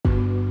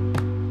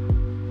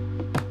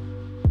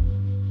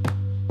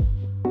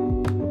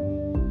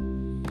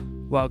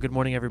Well, good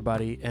morning,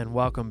 everybody, and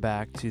welcome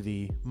back to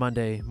the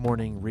Monday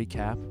morning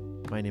recap.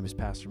 My name is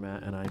Pastor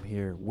Matt, and I'm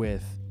here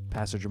with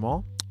Pastor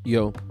Jamal.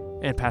 Yo.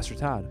 And Pastor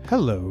Todd.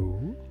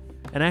 Hello.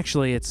 And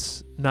actually,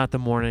 it's not the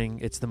morning,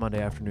 it's the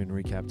Monday afternoon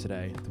recap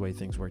today, the way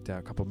things worked out.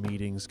 A couple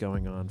meetings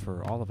going on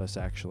for all of us,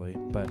 actually.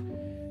 But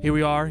here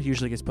we are.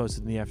 Usually gets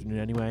posted in the afternoon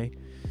anyway.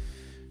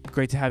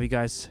 Great to have you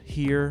guys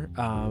here.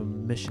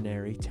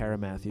 Missionary Tara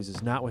Matthews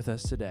is not with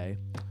us today.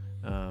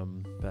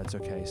 But that's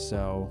okay.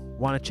 So,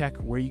 want to check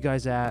where you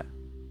guys at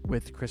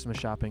with Christmas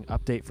shopping.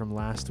 Update from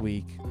last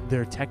week.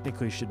 There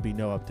technically should be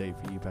no update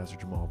for you, Pastor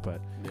Jamal,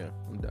 but Yeah,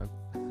 I'm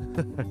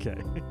done. okay.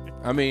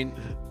 I mean,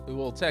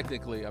 well,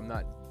 technically, I'm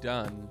not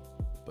done,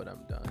 but I'm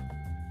done.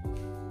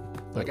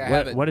 Like, I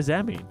have it. What does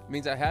that mean?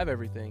 Means I have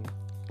everything.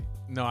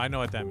 No, I know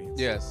what that means.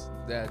 Yes,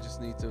 that I just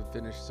need to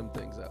finish some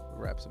things up,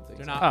 wrap some things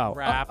They're up. not Oh,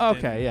 wrapped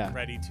okay, and yeah.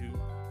 ready to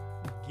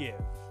give.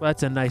 Well,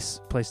 that's a nice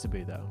place to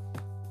be, though.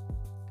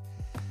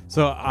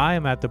 So I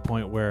am at the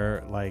point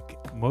where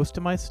like most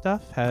of my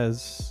stuff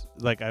has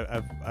like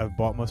I've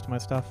bought most of my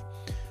stuff,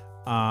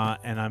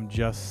 and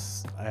I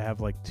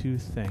have like two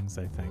things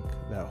I think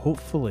that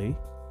hopefully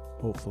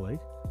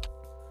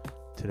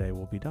today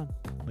will be done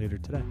later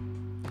today.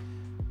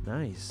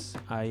 Nice.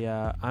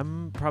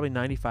 I'm probably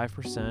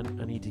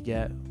 95%. I need to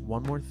get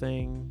one more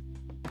thing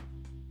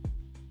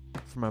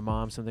for my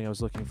mom, something I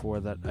was looking for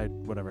that I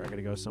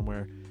gotta go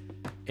somewhere.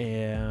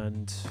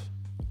 And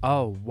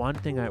one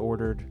thing I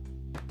ordered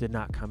did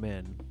not come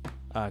in.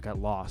 Got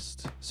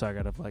lost. So I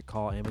gotta like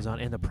call Amazon,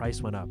 and the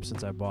price went up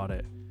since I bought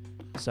it.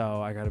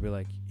 So I gotta be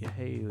like, yeah,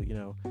 hey,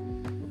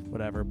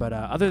 whatever. But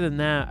other than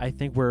that, I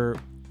think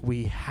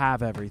we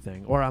have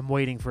everything, or I'm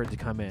waiting for it to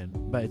come in.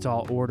 But it's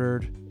all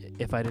ordered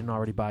if I didn't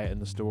already buy it in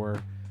the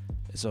store.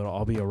 So it'll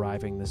all be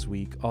arriving this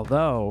week.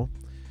 Although,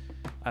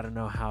 I don't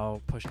know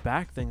how pushed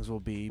back things will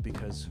be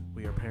because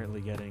we are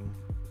apparently getting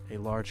a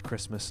large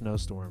Christmas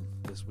snowstorm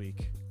this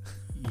week.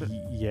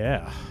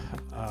 Yeah.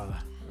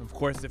 Of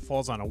course, it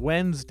falls on a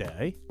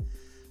Wednesday.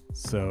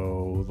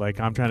 So, like,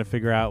 I'm trying to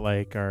figure out,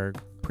 like, our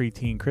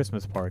preteen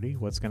Christmas party.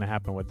 What's going to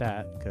happen with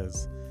that?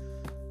 Because,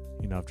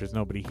 if there's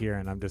nobody here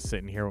and I'm just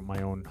sitting here with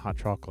my own hot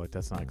chocolate,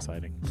 that's not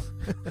exciting.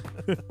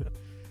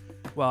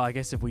 Well, I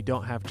guess if we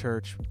don't have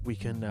church, we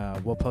can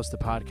we'll post the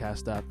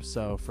podcast up.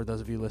 So for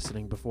those of you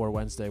listening before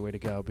Wednesday, way to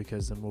go,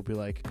 because then we'll be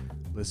like,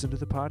 listen to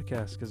the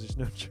podcast because there's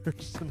no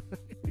church tonight.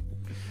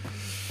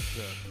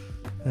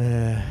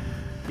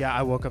 Yeah,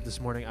 I woke up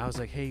this morning. I was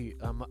like, hey,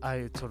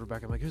 I told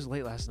Rebecca, I'm like, it was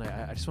late last night.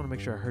 I just want to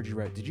make sure I heard you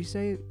right. Did you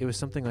say it was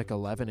something like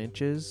 11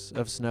 inches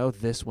of snow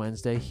this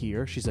Wednesday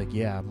here? She's like,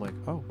 yeah. I'm like,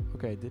 oh,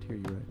 okay, I did hear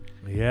you right.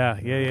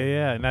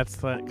 Yeah. And that's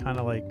kind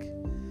of like,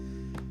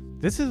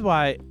 this is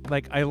why,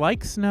 like, I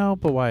like snow,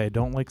 but why I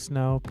don't like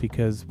snow,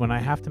 because when I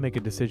have to make a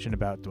decision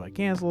about, do I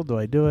cancel, do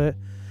I do it?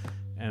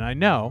 And I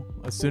know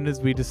as soon as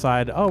we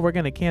decide, we're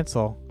going to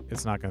cancel,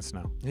 it's not going to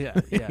snow. Yeah,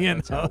 You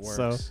that's how it know, works.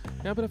 so-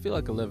 Yeah, but I feel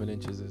like 11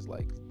 inches is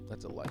like,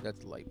 that's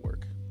light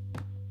work.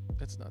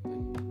 That's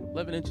nothing.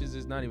 11 inches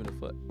is not even a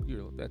foot.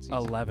 That's easy.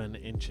 11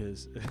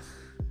 inches.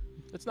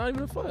 It's not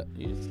even a foot.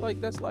 It's like,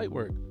 that's light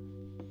work.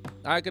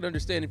 I could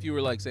understand if you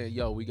were like saying,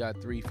 yo, we got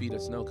 3 feet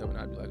of snow coming.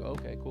 I'd be like,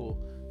 okay, cool.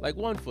 Like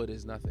 1 foot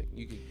is nothing.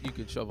 You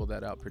could shovel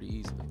that out pretty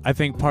easily. I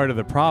think part of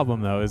the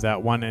problem, though, is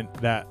that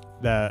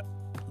that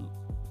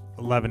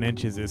 11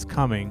 inches is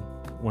coming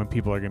when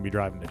people are going to be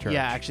driving to church.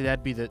 Yeah, actually,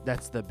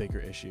 that's the bigger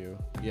issue.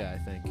 Yeah, I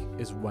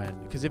think is when,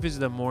 because if it's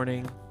the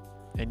morning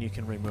and you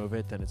can remove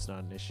it, then it's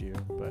not an issue.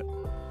 But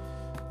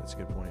that's a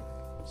good point.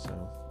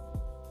 So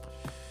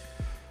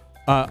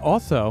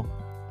Also,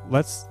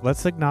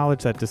 let's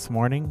acknowledge that this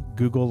morning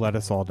Google let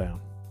us all down.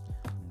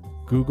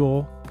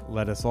 Google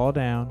let us all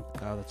down.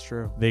 oh, that's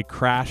true. They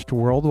crashed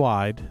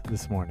worldwide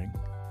this morning,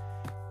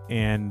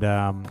 and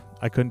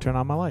I couldn't turn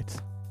on my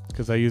lights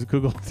because I use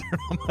Google to turn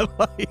on my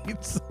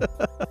lights.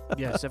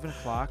 Yeah,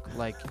 7:00.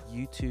 Like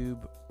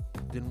YouTube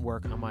didn't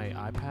work on my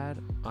iPad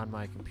on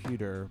my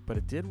computer, but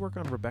it did work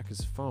on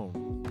Rebecca's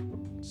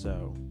phone.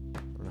 So I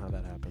don't know how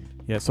that happened.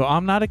 Yeah, so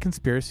I'm not a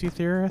conspiracy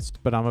theorist,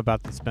 but I'm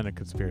about to spin a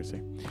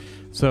conspiracy.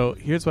 So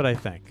here's what I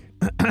think.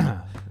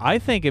 I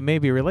think it may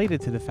be related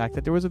to the fact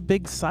that there was a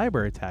big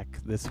cyber attack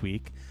this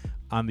week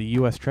on the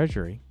U.S.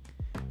 Treasury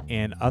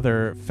and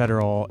other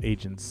federal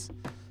agencies.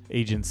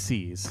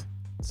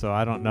 So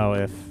I don't know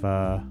if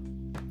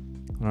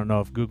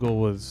Google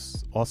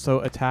was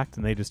also attacked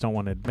and they just don't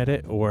want to admit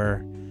it,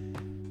 or.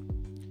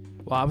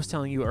 Well, I was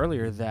telling you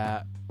earlier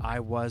that I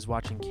was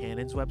watching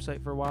Canon's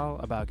website for a while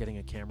about getting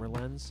a camera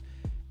lens,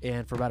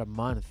 and for about a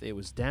month it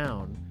was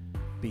down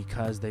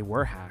because they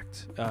were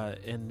hacked,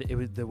 and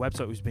the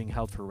website was being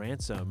held for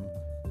ransom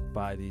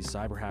by these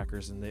cyber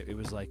hackers, and it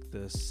was like the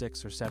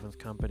 6th or 7th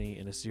company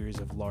in a series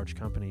of large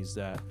companies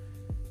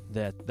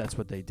that's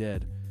what they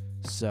did.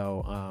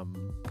 So, I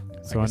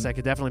guess that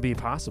could definitely be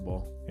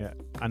possible. Yeah,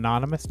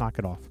 anonymous, knock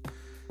it off.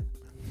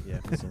 Yeah.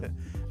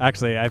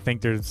 Actually, I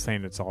think they're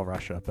saying it's all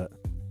Russia, but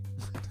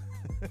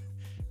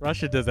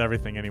Russia does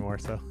everything anymore,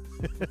 so.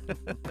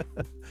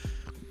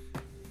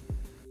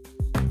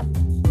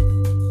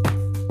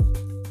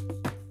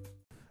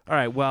 All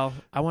right, well,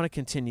 I want to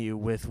continue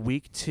with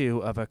week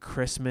 2 of a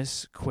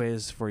Christmas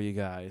quiz for you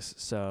guys.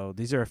 So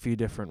these are a few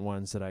different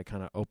ones that I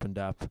kind of opened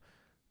up,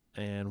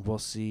 and we'll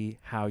see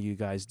how you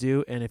guys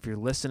do. And if you're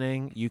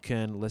listening, you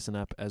can listen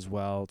up as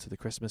well to the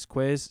Christmas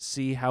quiz,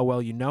 see how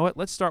well you know it.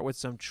 Let's start with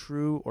some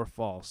true or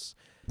false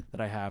that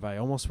I have. I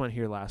almost went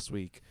here last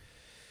week.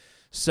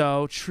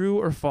 So, true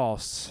or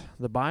false,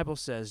 the Bible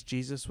says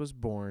Jesus was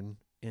born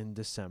in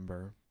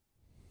December.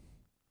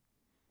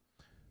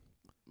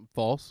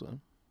 False.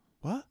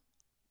 What?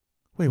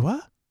 Wait,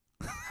 what?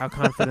 How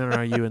confident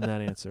are you in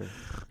that answer?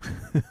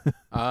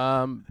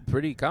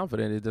 Pretty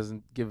confident. It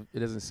doesn't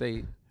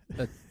say.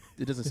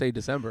 It doesn't say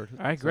December.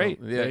 All right, So, great.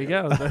 yeah. There you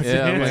go. That's the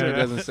Yeah, I'm like, answer. it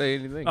doesn't say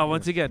anything. Oh,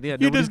 once again, yeah,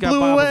 You nobody's just got blew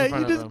Bibles in away.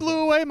 front You of just them. blew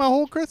away my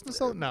whole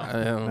Christmas. Oh no,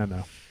 I know.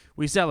 no.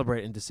 We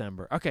celebrate in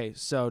December. Okay,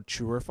 so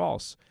true or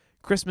false?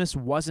 Christmas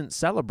wasn't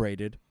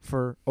celebrated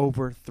for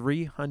over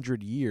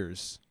 300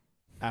 years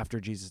after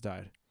Jesus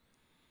died.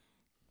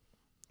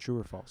 True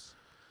or false?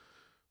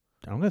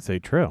 I'm gonna say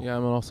true. Yeah,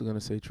 I'm also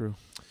gonna say true.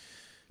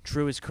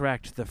 True is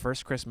correct. The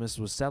first Christmas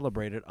was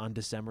celebrated on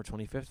December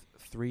 25th,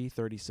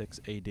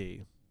 336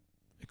 AD,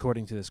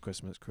 according to this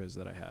Christmas quiz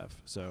that I have.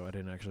 So I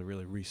didn't actually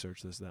really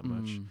research this that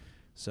much.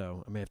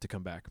 So I may have to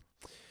come back.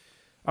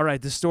 All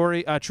right, the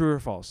story, true or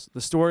false?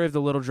 The story of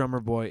the little drummer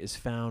boy is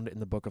found in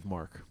the book of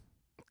Mark.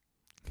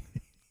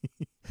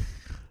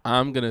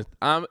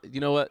 You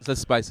know what?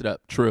 Let's spice it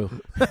up. True.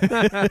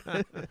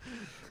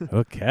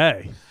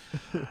 Okay.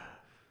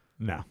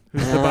 No.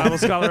 Who's the Bible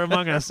scholar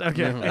among us?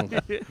 Okay.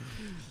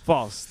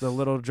 False. The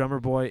little drummer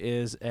boy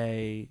is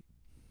a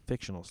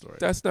fictional story.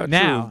 That's not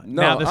Now- true.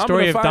 No, now the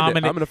story of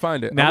Dominic- I'm gonna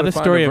find it. Now I'm the gonna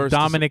find story a of verse to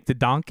Dominic the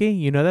donkey.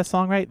 You know that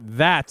song, right?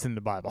 That's in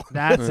the Bible.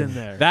 That's in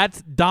there.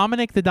 That's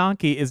Dominic the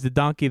donkey is the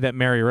donkey that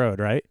Mary rode,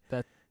 right?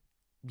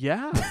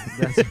 Yeah,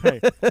 that's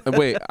right.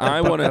 Wait,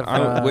 I want of,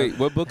 to. Wait,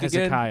 what book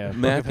Hezekiah.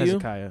 again? Book of Matthew.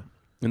 Hezekiah.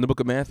 In the book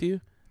of Matthew.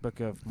 Book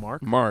of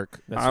Mark.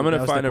 Mark. That's I'm what- gonna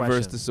that was find the a verse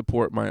question. to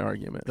support my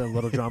argument. The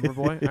little drummer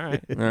boy. All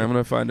right. I'm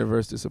gonna find a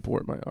verse to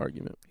support my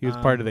argument. He was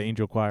part of the Um,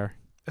 angel choir.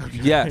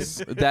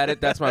 Yes,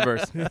 that's my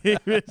verse.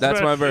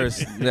 That's my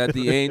verse. That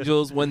the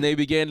angels, when they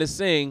began to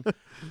sing,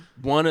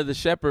 one of the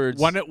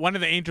shepherds. One of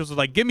the angels was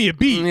like, "Give me a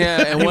beat." Yeah,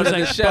 and He one was of the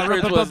like,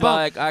 shepherds was "Ba-ba-ba-ba-ba."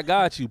 like, "I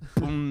got you."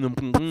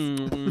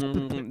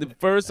 The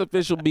first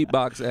official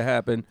beatbox that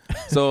happened.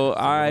 So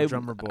little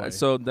drummer boy.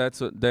 So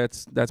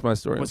that's my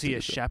story. Was he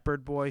a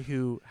shepherd boy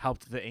who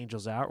helped the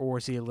angels out, or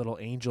was he a little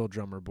angel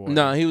drummer boy?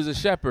 No, he was a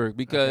shepherd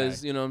because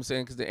Okay. you know what I'm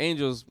saying. Because the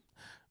angels.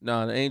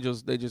 No, the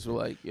angels, they just were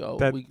like, yo,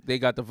 That- they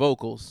got the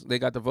vocals. They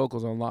got the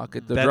vocals on lock.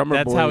 The That- drummer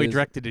that's boy how he is-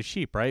 directed his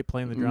sheep, right?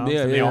 Playing the drums.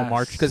 Yeah, and they yeah. all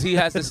marched. Because he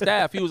has the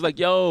staff. He was like,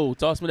 yo,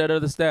 toss me that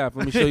other staff.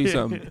 Let me show you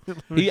something.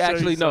 He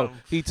actually, no,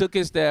 he took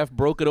his staff,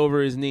 broke it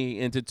over his knee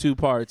into 2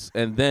 parts,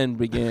 and then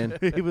began.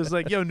 He was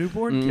like, "Yo,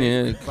 newborn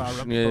Yeah,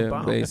 kid."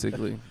 yeah,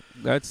 basically.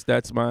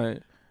 That's my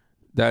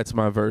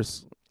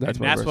verse. That's and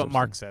my that's verse. what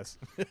Mark says.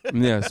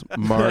 Yes,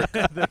 Mark.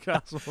 The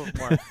Gospel of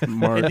Mark.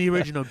 Mark. In the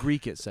original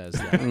Greek, it says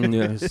that.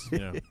 Yeah. Just, you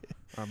know,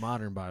 our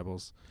modern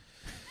Bibles.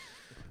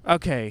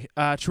 Okay,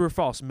 true or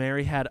false?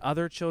 Mary had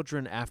other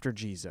children after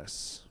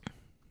Jesus.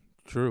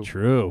 True.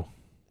 True.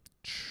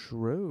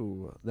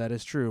 True. That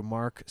is true.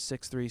 Mark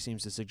 6:3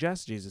 seems to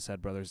suggest Jesus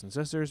had brothers and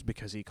sisters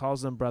because he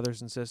calls them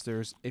brothers and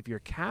sisters. If you're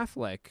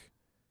Catholic,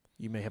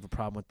 you may have a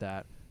problem with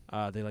that.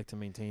 They like to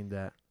maintain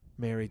that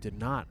Mary did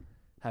not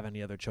have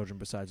any other children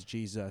besides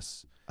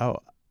Jesus. Oh,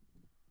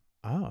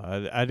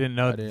 I didn't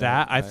know I didn't-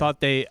 that. I I-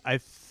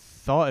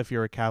 thought if you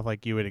were a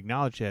Catholic, you would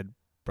acknowledge you had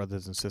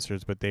brothers and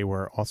sisters, but they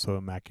were also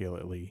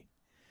immaculately,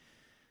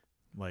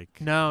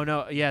 like,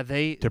 No, yeah,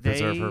 they to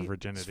preserve her they-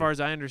 virginity. As far as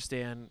I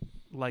understand,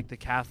 like the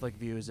Catholic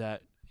view is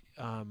that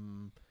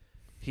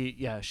she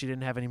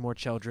didn't have any more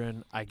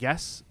children. I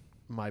guess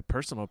my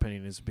personal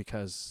opinion is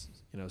because,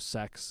 you know,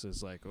 sex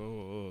is like,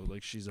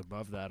 like she's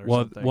above that or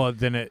something. well,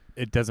 then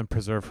it doesn't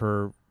preserve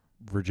her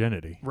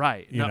virginity,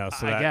 right. you No, know.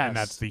 So I that, guess. and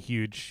that's the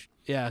huge.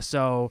 Yeah,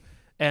 so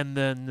and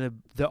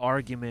then the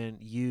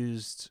argument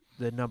used,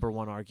 the number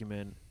one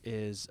argument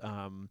is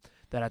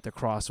that at the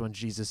cross when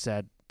Jesus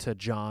said to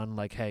John,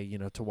 like, hey, you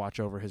know, to watch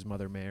over his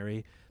mother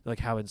Mary, like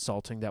how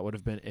insulting that would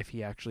have been if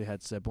he actually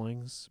had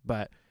siblings.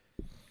 But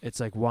it's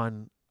like,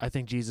 one, I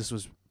think Jesus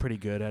was pretty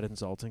good at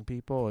insulting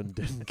people and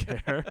didn't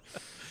care.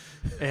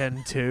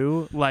 And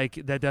 2, like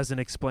that doesn't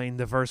explain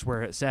the verse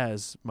where it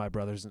says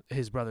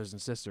his brothers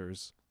and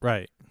sisters.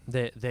 Right.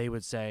 They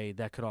would say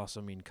that could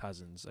also mean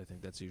cousins. I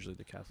think that's usually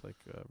the Catholic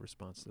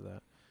response to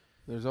that.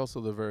 There's also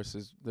the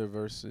verses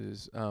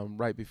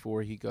right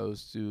before he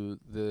goes to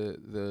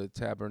the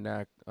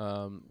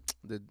tabernacle,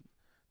 the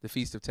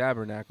Feast of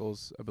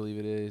Tabernacles, I believe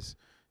it is,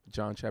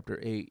 John chapter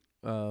 8.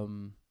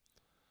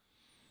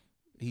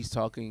 He's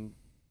talking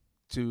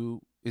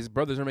to his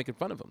brothers are making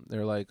fun of him.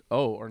 They're like,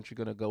 "Oh, aren't you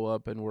going to go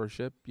up and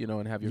worship, you know,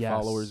 and have your Yes.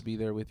 followers be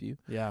there with you?"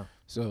 Yeah.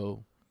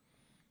 So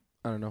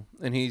I don't know.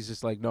 And he's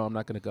just like, "No, I'm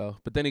not going to go."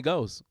 But then he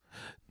goes.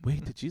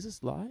 Wait, did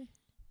Jesus lie?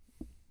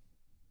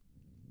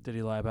 Did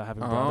he lie about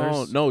having Oh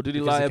brothers? no! Did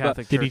he Because lie the about?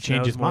 Catholic Did he Church change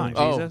knows his more than mind?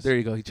 Oh, Jesus? there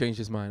you go. He changed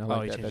his mind. I Oh,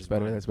 like he that. changed That's his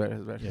better. mind. That's better.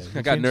 That's better. Yeah, he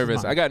I got changed his nervous.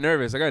 mind. I got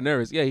nervous. I got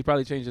nervous. Yeah, he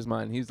probably changed his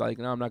mind. He's like,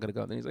 no, I'm not gonna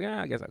go. Then he's like,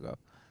 I guess I'll go.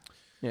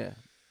 Yeah.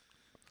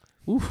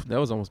 Oof, that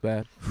was almost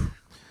bad.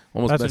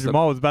 Almost Pastor messed up.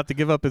 Jamal was about to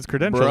give up his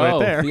credentials Bro, right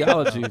there.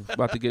 theology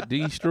about to get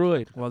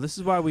destroyed. Well, this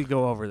is why we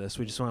go over this.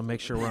 We just want to make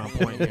sure we're on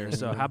point here.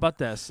 So how about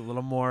this? A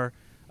little more,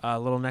 a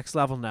little next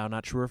level now,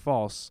 not true or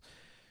false.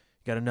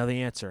 Got another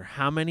answer.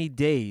 How many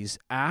days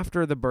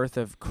after the birth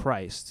of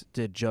Christ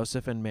did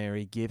Joseph and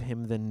Mary give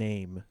him the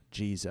name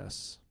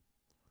Jesus?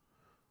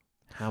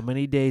 How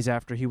many days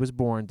after he was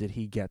born did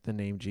he get the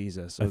name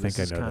Jesus? So I think I this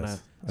is know kinda-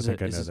 this. I is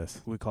think it- I is know this-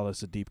 this. We call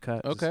this a deep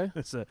cut. Okay.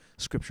 It's a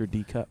scripture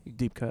deep cut.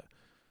 Deep cut.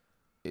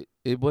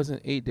 It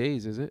wasn't 8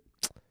 days, is it?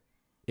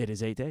 It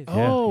is 8 days.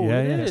 Oh,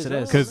 yeah, it yeah. Yes, it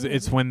is. Because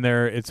it's when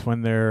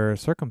they're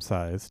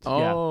circumcised.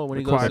 Oh, when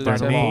he required goes to They're the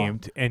by temple. law.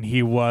 named, and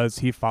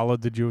he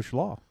followed the Jewish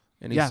law.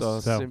 And he Yes. saw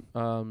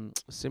So-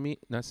 Simeon,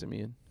 not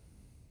Simeon.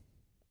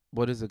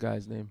 What is the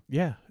guy's name?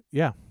 Yeah.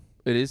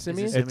 It is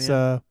Simeon? it It's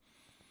Simeon?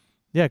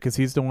 yeah, because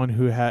he's the one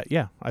who had.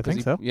 Yeah, I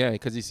think so. Yeah,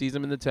 because he sees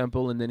him in the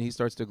temple, and then he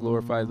starts to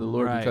glorify the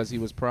Lord Right. because he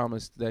was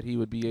promised that he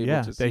would be able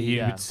Yeah, to that see. he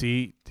Yeah. would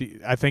see.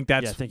 I think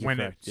that's I think you're when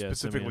correct. it Yeah,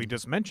 specifically Simeon.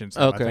 just mentions.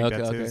 Him. I Okay, think okay,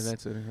 that's okay. his,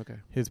 That's it. Okay.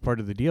 his part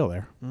of the deal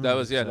there. That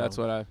was So, that's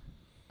what I.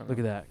 Look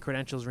at that.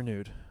 Credentials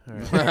renewed. All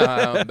right.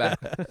 I'm back.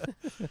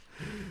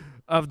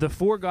 Of the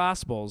 4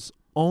 Gospels,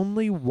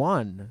 only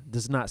one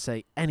does not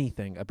say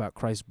anything about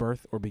Christ's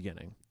birth or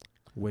beginning.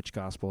 Which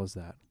Gospel is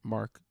that?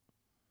 Mark.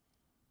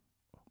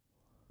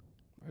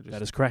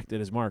 That is correct.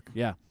 It is Mark.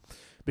 Yeah,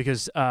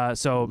 because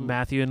so Ooh.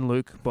 Matthew and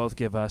Luke both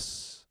give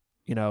us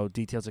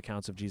detailed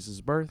accounts of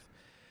Jesus' birth.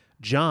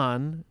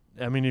 John,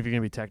 I mean, if you're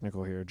gonna be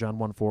technical here, John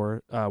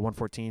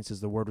 1:14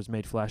 says the Word was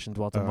made flesh and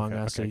dwelt Oh, among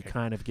okay, us. So okay, you're okay.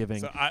 kind of giving.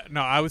 So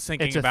I was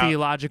thinking It's a about.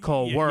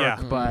 theological y- work,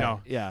 yeah, but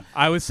no. yeah,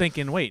 I was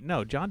thinking, wait,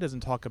 no, John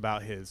doesn't talk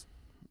about his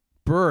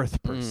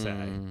birth per se.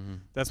 Mm.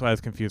 That's why I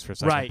was confused for a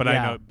second. Right, But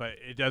yeah. I know, but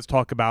it does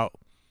talk about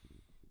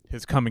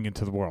his coming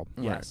into the world.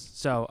 Right. yes.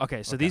 So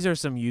okay, so Okay. these are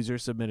some user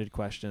submitted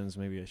questions.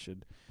 Maybe I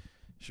should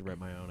write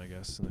my own, I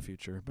guess, in the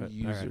future. But all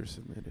User right.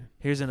 submitted.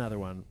 Here's another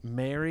one.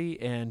 Mary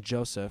and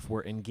Joseph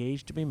were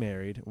engaged to be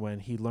married when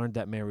he learned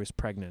that Mary was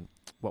pregnant.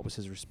 What was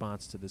his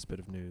response to this bit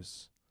of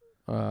news?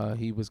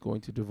 He was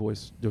going to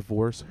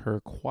divorce her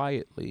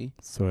quietly.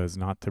 So as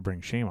not to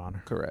bring shame on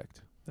her.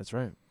 Correct. That's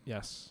right.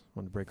 Yes.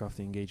 Wanted to break off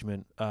the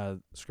engagement.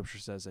 Scripture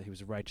says that he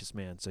was a righteous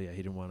man, so yeah, he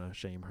didn't want to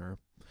shame her.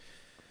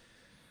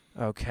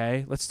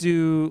 Okay, let's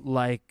do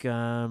let's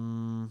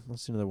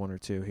do another one or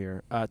two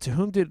here. To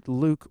whom did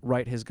Luke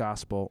write his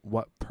gospel?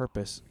 What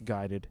purpose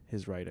guided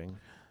his writing?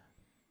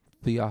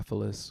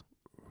 Theophilus.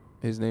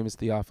 His name is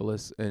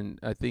Theophilus, and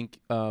I think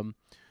and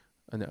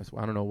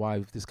I don't know why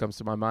this comes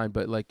to my mind,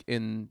 but like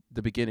in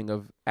the beginning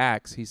of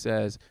Acts, he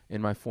says,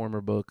 "In my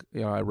former book,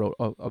 I wrote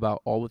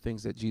about all the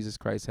things that Jesus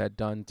Christ had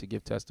done to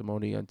give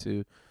testimony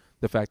unto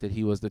the fact that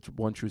he was the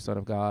one true Son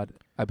of God."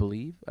 I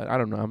believe. I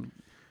don't know. I'm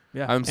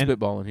Yeah.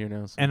 spitballing here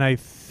now. So. And I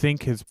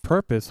think his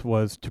purpose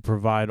was to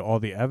provide all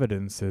the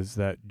evidences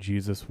that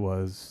Jesus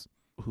was,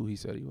 Who he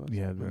said he was.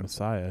 the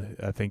Messiah.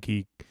 I think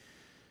he,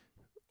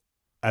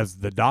 as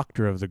the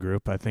doctor of the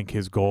group, I think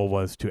his goal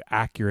was to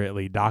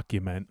accurately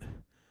document,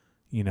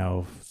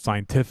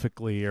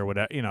 scientifically or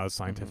whatever.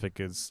 Scientific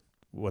is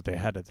what they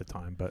had at the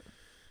time, but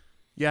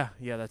Yeah,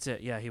 that's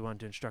it. Yeah, he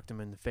wanted to instruct him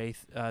in the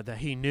faith that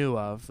he knew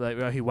of.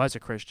 Like, he was a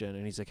Christian,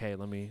 and he's like, "Hey,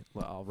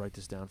 I'll write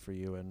this down for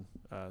you." And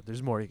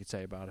there's more he could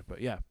say about it,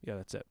 but yeah,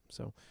 that's it.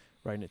 So,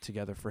 writing it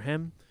together for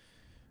him.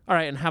 All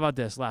right, and how about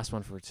this last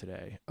one for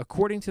today?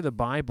 According to the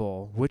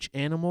Bible, which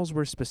animals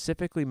were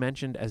specifically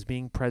mentioned as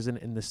being present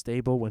in the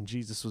stable when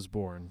Jesus was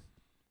born?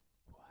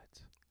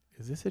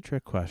 is this a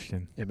trick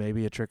question? It may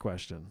be a trick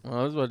question. Well,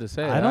 I was about to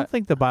say. I don't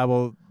think the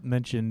Bible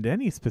mentioned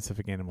any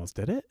specific animals,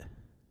 did it?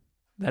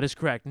 That is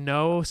correct.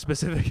 No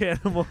specific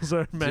animals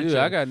are mentioned. Dude,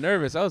 I got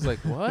nervous. I was like,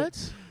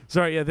 "What?"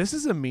 Sorry, yeah, this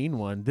is a mean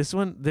one. This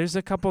one, there's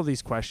a couple of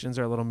these questions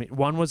are a little mean.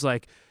 One was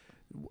like,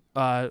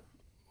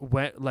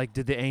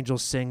 did the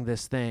angels sing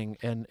this thing?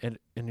 And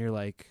you're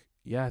like,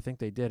 yeah, I think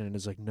they did. And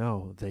it's like,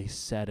 no, they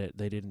said it.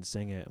 They didn't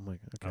sing it. I'm like,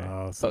 okay.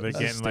 Oh, so they're this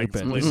getting is like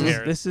Stupid. split This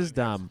hairs. is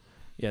dumb.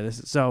 Yeah, this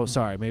is so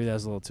sorry. Maybe that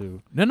was a little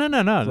too. No.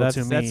 little That's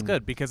too mean.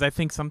 good because I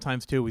think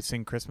sometimes too we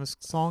sing Christmas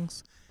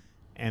songs,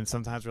 and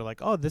sometimes we're like,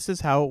 oh, this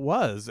is how it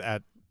was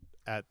at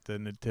the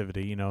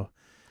nativity.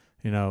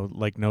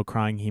 Like No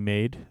Crying He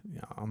Made.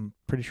 I'm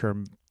pretty sure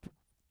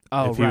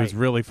Oh, if he was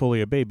really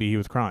fully a baby, he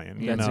was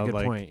crying. That's a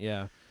good point.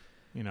 Yeah.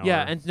 or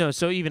Yeah, and no,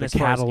 so even the as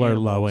far as cattle are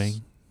animals, lowing.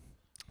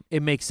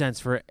 it makes sense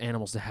for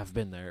animals to have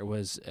been there. It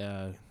was,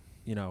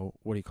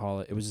 what do you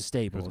call it? It was a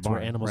stable. It was a It's where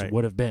barn, animals right.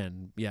 would have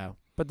been. Yeah,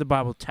 but the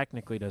Bible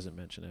technically doesn't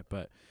mention it,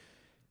 but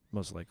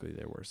most likely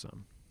there were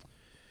some.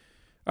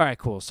 All right,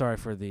 cool. Sorry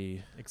for the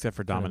Except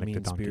for Dominic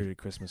the donkey. mean-spirited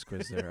Christmas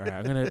quiz there. All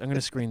right, I'm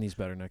gonna screen these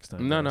better next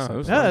time. No, guys. no, it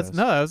was I No, apologize.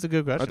 that was a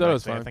good question. thought it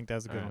was actually. I fine. think that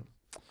was a good All one. right.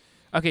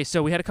 Okay,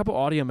 so we had a couple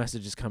audio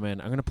messages come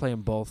in. I'm going to play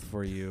them both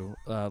for you.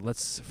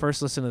 Let's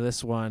first listen to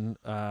this one.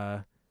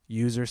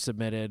 User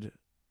submitted.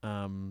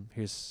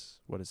 Here's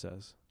what it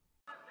says.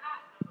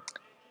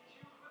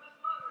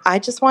 I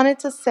just wanted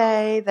to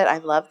say that I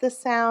love the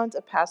sound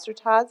of Pastor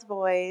Todd's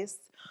voice.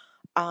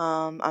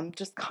 I'm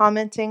just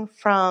commenting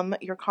from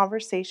your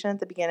conversation at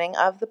the beginning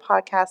of the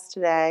podcast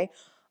today.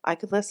 I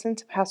could listen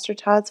to Pastor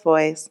Todd's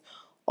voice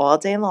all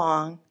day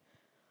long.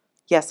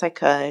 Yes, I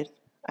could.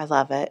 I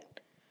love it.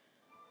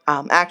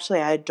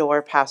 Actually, I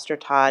adore Pastor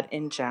Todd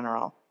in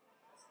general.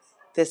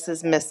 This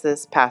is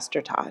Mrs.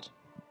 Pastor Todd.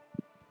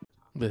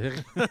 You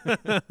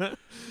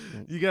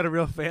got a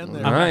real fan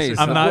there. Nice.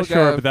 I'm not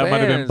sure, but that might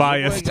have been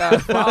fans. biased. My man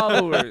got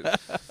followers.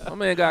 My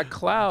man got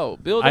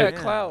clout. Build that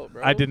clout,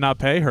 bro. I did not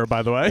pay her,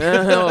 by the way.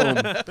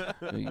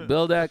 You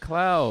build that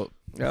clout.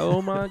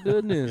 Oh my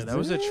goodness. Yeah, that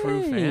was a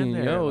true fan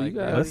there. Yo, Like, you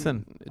got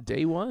listen.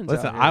 day one.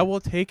 Listen, I will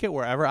take it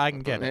wherever I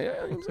can get it.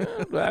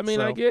 Yeah, I mean,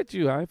 I So- get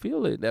you. I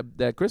feel it.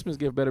 That Christmas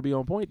gift better be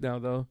on point now,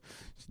 though.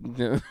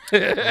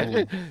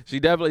 She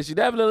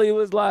definitely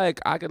was like,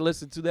 I could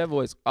listen to that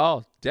voice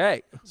all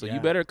day. So you Yeah.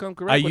 better come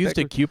correct. I with used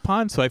that a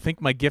coupon, so I think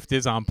my gift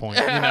is on point.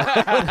 You know?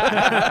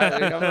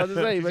 I'm about to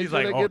say, make She's sure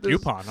like, they oh, get this.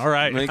 coupon. All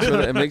right. Make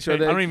sure I that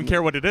don't even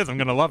care what it is. I'm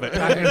going to love it.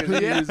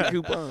 Use a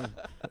coupon.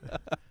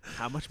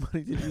 How much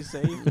money did you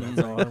save?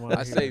 That's all I want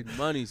I saved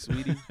money,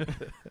 sweetie.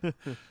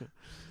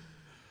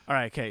 All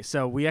right, okay.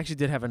 So we actually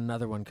did have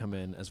another one come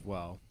in as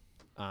well.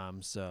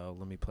 So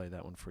let me play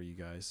that one for you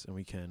guys, and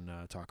we can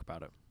talk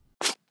about it.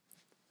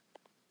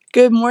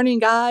 Good morning,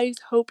 guys.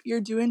 Hope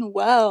you're doing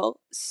well.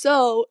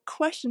 So,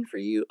 question for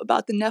you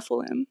about the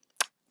Nephilim.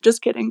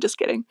 Just kidding.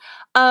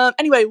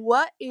 Anyway,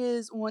 what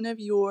is one of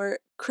your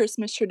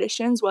Christmas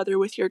traditions, whether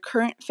with your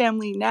current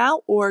family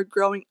now or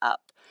growing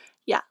up?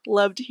 Yeah,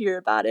 love to hear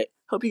about it.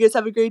 Hope you guys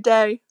have a great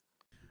day.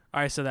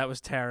 All right, so that was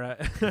Tara.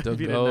 If The you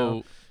didn't know,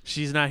 goat.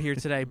 she's not here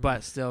today,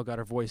 but still got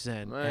her voice in.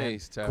 And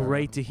Nice, Tara.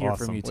 Great to hear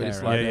from Awesome. you, Way to Tara.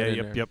 slide that in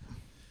Yep.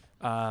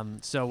 there.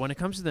 So when it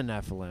comes to the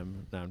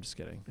Nephilim, no, I'm just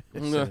kidding.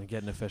 Just gonna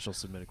get an official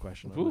submitted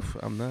question. on that. Oof,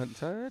 I'm not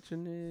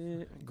touching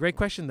it. Great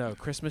question though.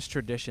 Christmas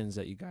traditions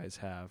that you guys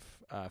have,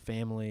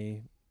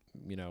 family,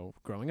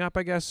 growing up,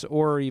 I guess,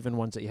 or even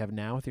ones that you have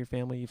now with your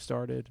family you've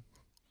started.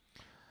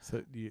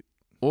 So you,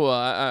 Well,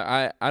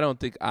 I don't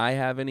think I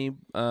have any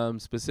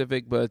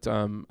specific, but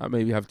I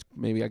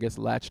maybe I guess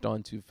latched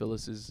on to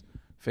Phyllis's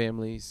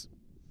family's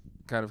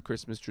kind of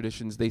Christmas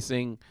traditions. They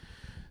sing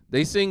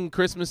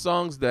Christmas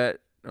songs that.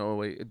 Oh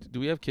wait, do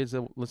we have kids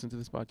that listen to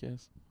this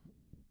podcast?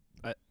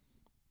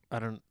 I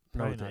don't know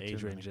Probably what the not age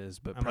too range many. is,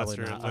 but Unless probably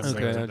you're not.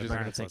 listening Okay, to I the just-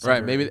 parents listen Right,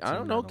 to maybe it. I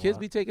don't know. Kids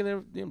be taking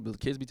their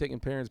kids be taking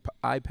parents'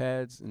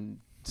 iPads and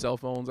cell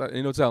phones.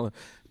 Telling,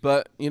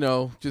 but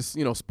just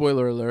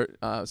spoiler alert.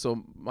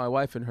 So my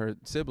wife and her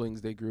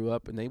siblings, they grew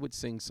up and they would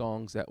sing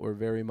songs that were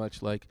very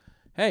much like,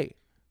 "Hey,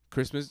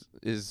 Christmas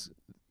is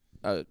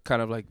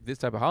kind of like this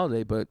type of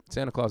holiday, but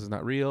Santa Claus is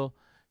not real.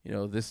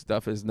 This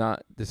stuff is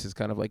not. This is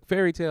kind of like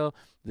fairy tale.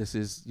 This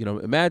is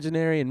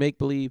imaginary and make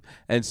believe."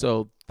 And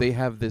so they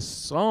have this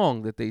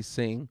song that they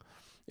sing.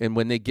 And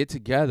when they get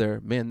together,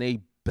 man,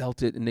 they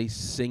belt it and they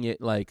sing it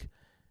like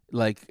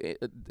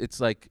it's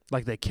like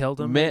Like they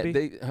killed him. man,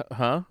 Maybe?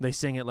 They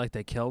sing it like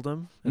they killed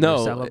him. And they're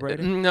no,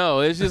 celebrating.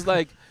 no, it's just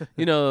like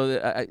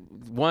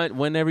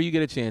whenever you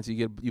get a chance,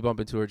 you bump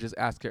into her, just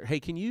ask her, hey,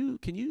 can you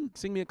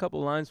sing me a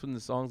couple lines from the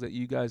songs that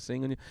you guys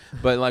sing?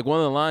 But like one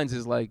of the lines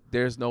is like,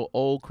 there's no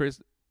old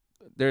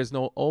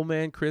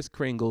man Kris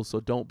Kringle, so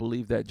don't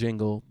believe that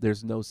jingle.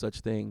 There's no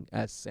such thing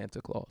as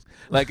Santa Claus.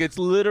 Like it's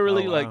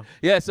literally Oh, like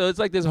wow. so it's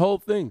like this whole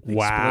thing.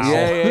 Wow.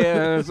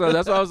 Yeah. So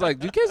that's why I was like,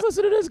 do you kids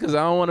listen to this? Because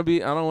I don't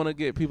want to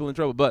get people in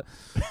trouble. But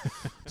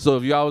so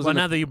if y'all was Well, in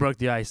the- now that you broke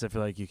the ice, I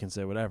feel like you can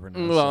say whatever.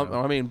 Now, well,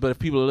 so. I mean, but if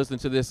people are listening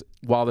to this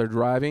while they're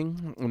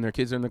driving and their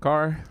kids are in the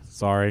car,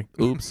 Sorry.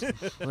 oops.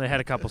 Well, they had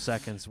a couple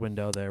seconds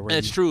window there. Where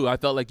It's true. I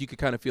felt like you could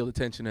kind of feel the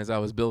tension as I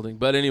was building.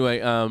 But anyway,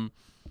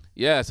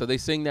 yeah, so they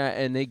sing that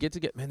and they get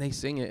to man, they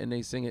sing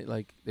it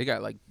like they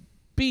got like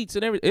beats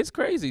and everything. It's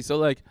crazy. So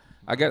like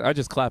I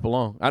just clap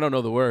along. I don't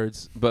know the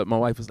words, but my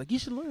wife was like, you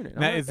should learn it.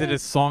 I'm Now, like, is it a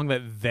song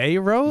that they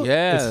wrote?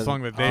 Yeah. It's a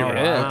song that they Oh, wrote.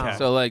 Yeah. Okay.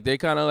 So like they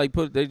kind of like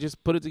they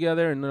just put it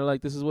together and they're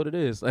like, this is what it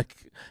is. Like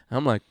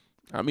I'm like,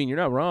 I mean, you're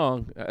not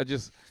wrong.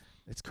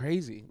 It's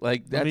crazy.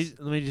 Like Let that's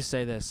me just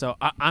say this. So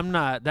I'm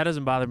not. That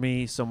doesn't bother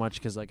me so much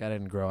because like I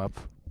didn't grow up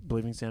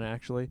believing Santa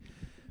actually,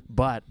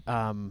 but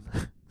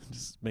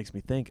just makes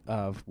me think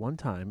of one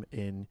time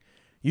in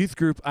youth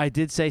group I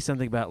did say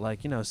something about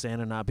like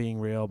Santa not being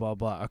real, blah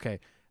blah. Okay,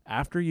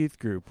 after youth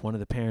group, one of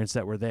the parents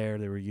that were there,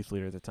 they were youth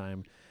leader at the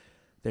time.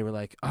 They were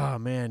like, "Oh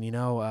man,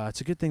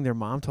 it's a good thing their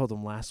mom told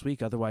them last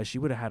week. Otherwise, she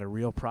would have had a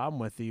real problem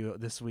with you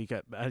this week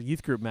at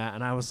youth group, Matt."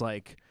 And I was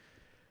like,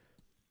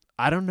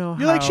 I don't know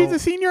You're how. like, she's a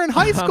senior in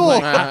high I'm school.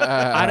 like,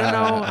 I don't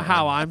know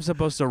how I'm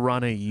supposed to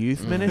run a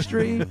youth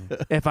ministry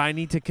if I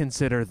need to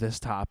consider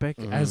this topic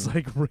as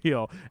like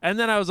real. And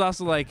then I was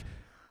also like,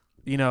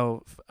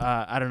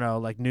 I don't know,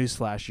 like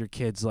newsflash, your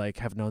kids like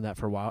have known that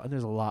for a while, and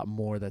there's a lot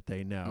more that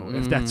they know.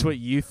 If that's what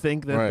you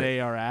think that Right. they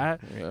are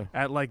yeah.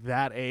 at like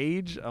that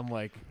age, I'm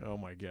like, oh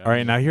my god. All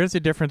right, now here's the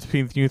difference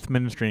between youth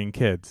ministry and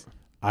kids.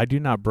 I do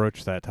not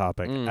broach that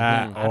topic Mhm.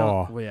 at I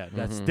all. don't. Well, yeah,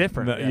 that's Mhm.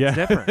 different. No, That's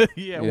different.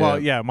 yeah. Yeah. Well,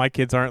 yeah. My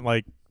kids aren't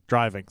like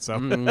driving, so.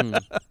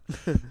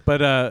 Mhm.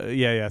 But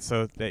yeah.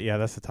 So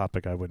that's the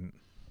topic I wouldn't.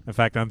 In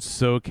fact, I'm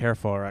so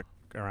careful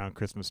around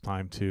Christmas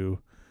time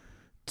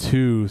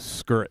to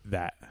skirt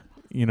that.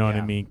 You know what I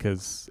Yeah. mean?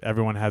 Because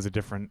everyone has a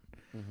different.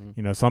 Mhm.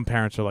 You know, some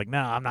parents are like, "No,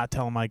 I'm not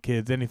telling my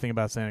kids anything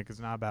about Santa because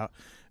it's not about."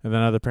 And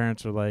then other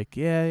parents are like,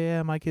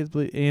 "Yeah, my kids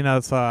believe." You know,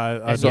 so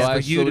I And So yeah, I-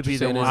 for so you to what you're be the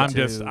saying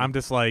is one I'm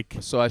just like,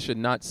 So I should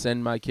not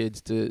send my kids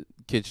to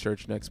kids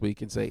church next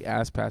week and say,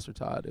 "Ask Pastor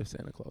Todd if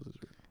Santa Claus is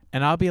real."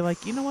 and I'll be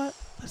like, you know what?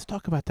 Let's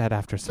talk about that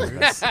after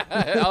service.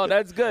 Oh,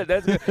 that's good.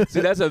 That's good. See,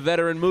 that's a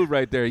veteran move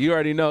right there. You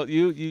already know.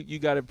 You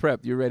got it prepped.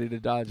 You're ready to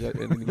dodge at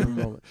any given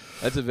moment.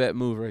 That's a vet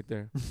move right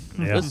there.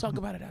 Yeah. Let's talk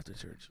about it after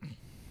church.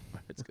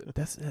 That's good.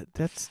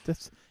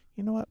 That's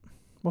you know what?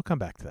 We'll come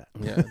back to that.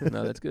 Yeah,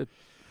 no, that's good.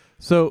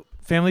 So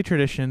family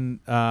tradition.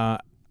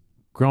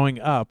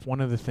 Growing up, one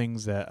of the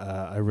things that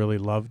I really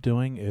loved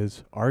doing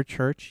is our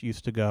church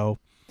used to go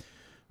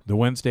the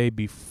Wednesday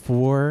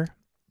before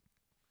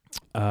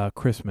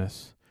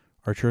Christmas.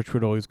 Our church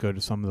would always go to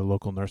some of the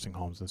local nursing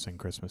homes and sing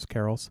Christmas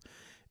carols.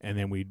 And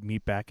then we'd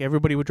meet back.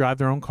 Everybody would drive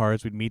their own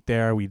cars. We'd meet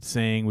there. We'd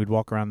sing. We'd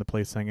walk around the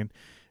place singing.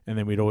 And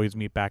then we'd always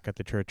meet back at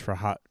the church for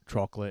hot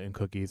chocolate and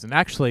cookies. And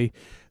actually,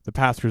 the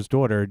pastor's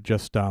daughter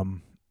just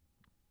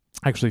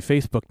actually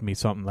Facebooked me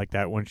something like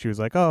that when she was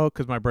like, oh,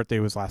 because my birthday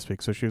was last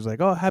week. So she was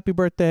like, oh, happy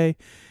birthday.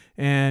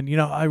 And,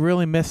 I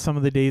really miss some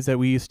of the days that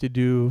we used to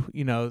do,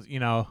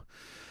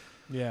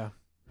 Yeah.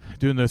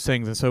 doing those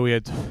things. And so we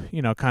had,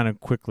 kind of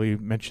quickly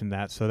mentioned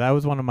that. So that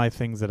was one of my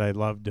things that I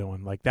loved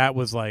doing. Like that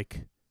was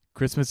like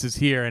Christmas is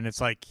here and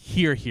it's like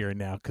here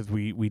now because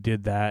we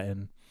did that.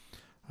 And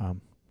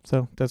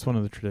so that's one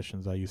of the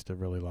traditions I used to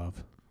really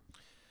love.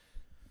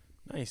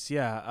 Nice.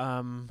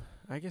 Yeah.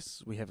 I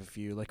guess we have a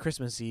few. Like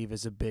Christmas Eve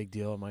is a big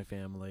deal in my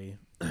family,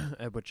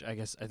 which I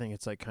think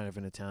it's like kind of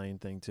an Italian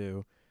thing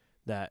too,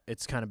 that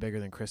it's kind of bigger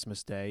than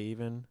Christmas Day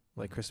even.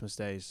 Like Christmas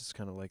Day is just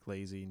kind of like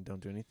lazy and don't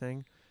do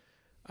anything.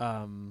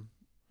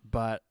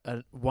 But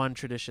one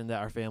tradition that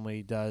our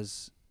family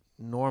does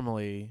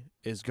normally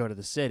is go to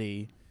the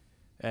city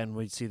and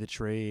we'd see the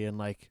tree, and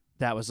like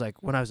that was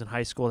like when I was in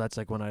high school, that's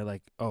like when I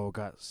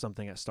got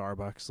something at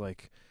Starbucks,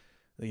 like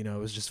it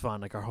was just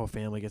fun. Like our whole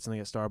family gets something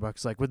at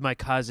Starbucks, like with my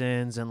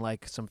cousins and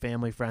like some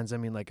family friends. I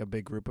mean, like a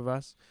big group of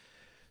us.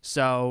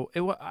 So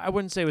I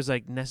wouldn't say it was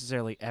like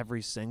necessarily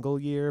every single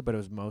year, but it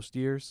was most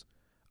years.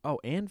 Oh,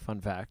 and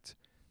fun fact,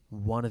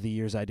 one of the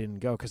years I didn't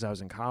go because I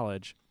was in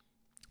college.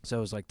 So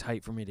it was like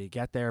tight for me to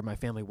get there. My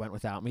family went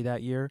without me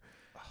that year.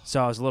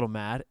 So I was a little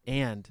mad.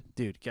 And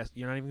dude, guess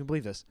you're not even gonna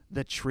believe this.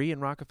 The tree in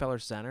Rockefeller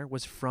Center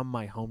was from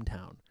my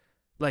hometown.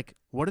 Like,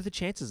 what are the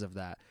chances of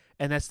that?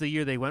 And that's the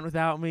year they went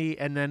without me.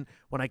 And then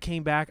when I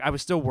came back, I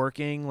was still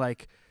working.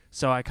 Like,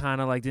 so I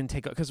kind of like didn't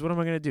take, because what am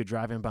I going to do?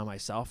 Drive in by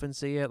myself and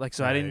see it? Like,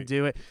 so I didn't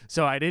do it.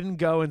 So I didn't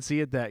go and see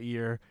it that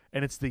year.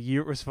 And it's the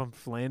year it was from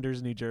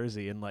Flanders, New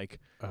Jersey. And like,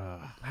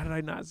 how did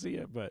I not see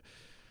it? But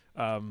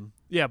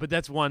yeah, but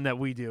that's one that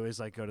we do is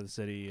like go to the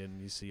city and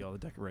you see all the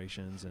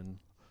decorations and,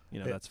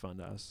 that's fun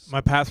to us.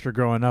 My pastor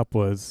growing up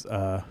was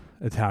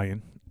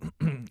Italian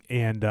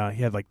and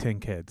he had like 10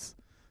 kids.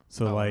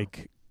 So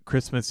like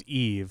Christmas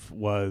Eve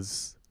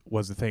was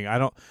the thing.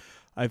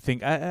 I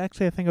think I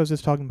was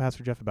just talking to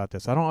Pastor Jeff about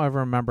this. I don't ever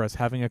remember us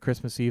having a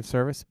Christmas Eve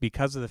service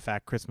because of the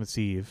fact Christmas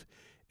Eve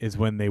is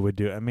when they would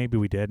do it. And maybe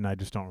we did and I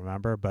just don't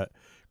remember, but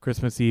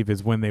Christmas Eve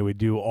is when they would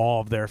do all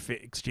of their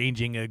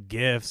exchanging of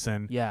gifts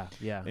and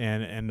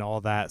and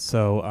all that.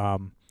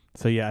 So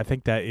yeah, I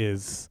think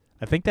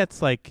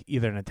that's like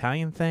either an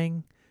Italian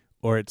thing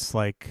or it's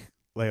like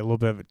a little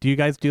bit of, do you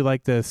guys do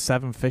like the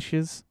 7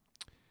 fishes?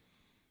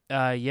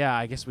 Yeah,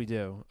 I guess we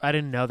do. I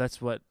didn't know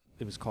that's what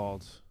it was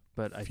called,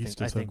 but I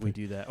think we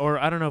do that. Or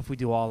I don't know if we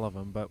do all of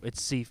them, but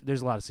it's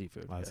there's a lot of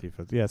seafood. A lot of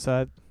seafood. Yeah,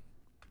 so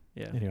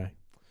yeah. Anyway.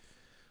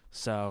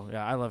 So,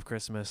 yeah, I love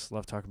Christmas.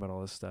 Love talking about all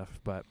this stuff,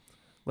 but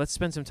let's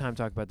spend some time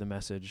talking about the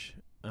message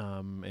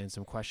and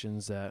some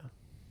questions that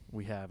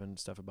we have and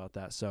stuff about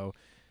that. So,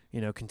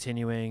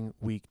 continuing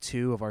week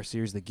 2 of our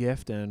series, The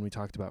Gift, and we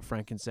talked about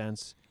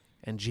frankincense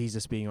and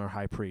Jesus being our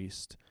high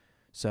priest.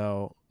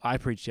 So I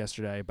preached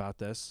yesterday about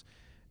this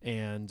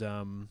and,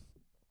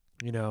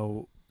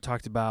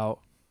 talked about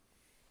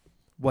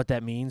what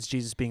that means,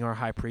 Jesus being our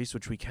high priest,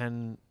 which we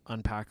can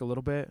unpack a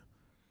little bit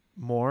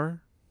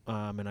more.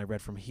 And I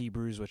read from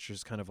Hebrews, which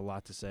is kind of a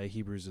lot to say.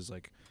 Hebrews is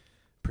like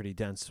a pretty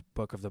dense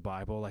book of the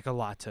Bible, like a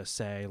lot to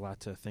say, a lot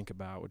to think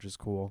about, which is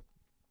cool.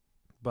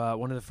 But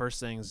one of the first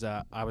things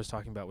that I was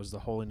talking about was the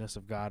holiness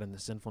of God and the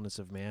sinfulness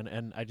of man.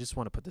 And I just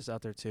want to put this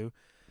out there too.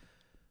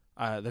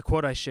 The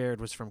quote I shared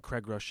was from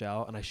Craig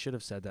Rochelle, and I should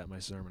have said that in my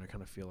sermon. I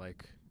kind of feel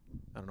like,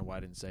 I don't know why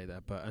I didn't say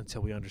that, but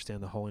until we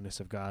understand the holiness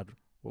of God,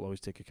 we'll always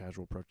take a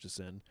casual approach to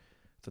sin.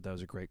 I thought that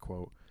was a great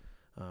quote.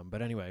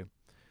 But anyway,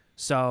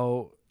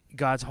 so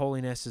God's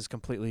holiness is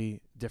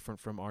completely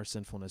different from our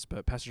sinfulness.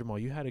 But Pastor Jamal,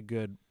 you had a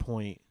good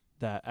point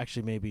that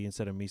actually maybe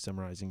instead of me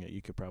summarizing it,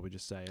 you could probably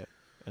just say it.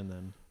 and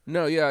then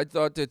No, yeah, I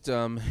thought that,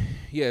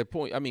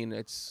 point. I mean,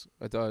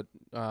 I thought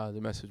the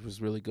message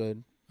was really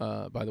good.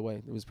 By the way,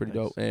 it was pretty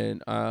Thanks. dope,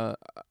 and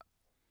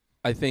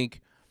I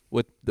think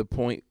with the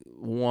point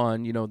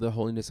one, the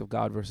holiness of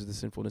God versus the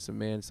sinfulness of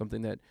man,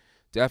 something that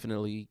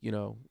definitely,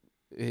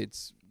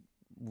 it's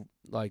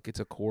it's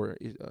a core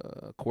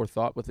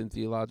thought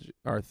within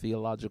our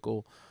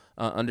theological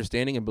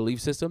understanding and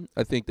belief system.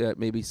 I think that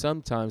maybe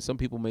sometimes some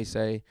people may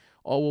say,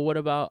 "Oh, well, what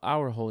about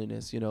our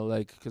holiness?"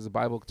 Because the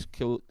Bible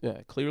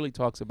clearly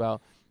talks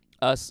about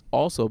us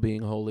also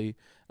being holy.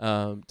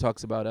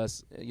 Talks about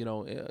us.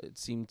 It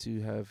seemed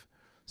to have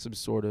some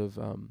sort of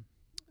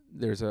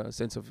there's a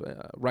sense of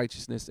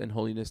righteousness and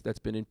holiness that's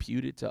been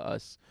imputed to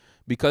us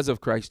because of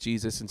Christ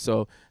Jesus. And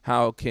so,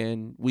 how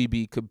can we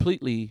be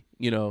completely,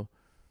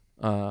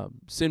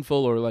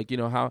 sinful, or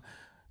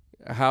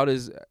how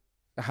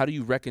do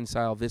you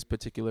reconcile this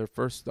particular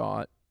first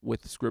thought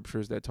with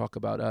scriptures that talk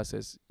about us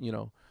as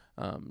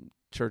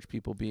church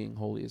people being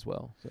holy as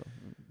well? So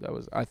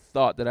I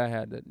thought that I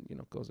had that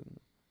goes in.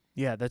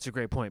 Yeah, that's a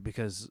great point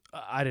because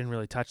I didn't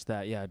really touch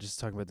that. Yeah, just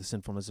talking about the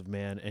sinfulness of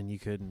man, and you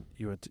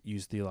would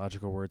use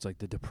theological words like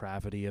the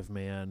depravity of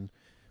man.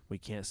 We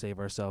can't save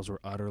ourselves. We're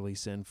utterly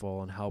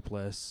sinful and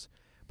helpless.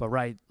 But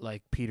right,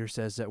 like Peter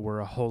says that we're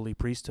a holy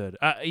priesthood.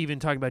 Even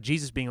talking about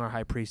Jesus being our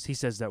high priest, he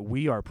says that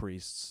we are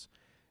priests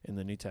in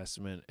the New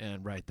Testament,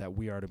 and right, that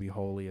we are to be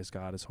holy as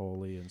God is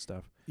holy and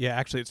stuff. Yeah,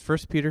 actually, it's 1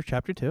 Peter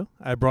chapter 2.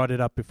 I brought it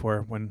up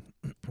before when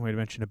we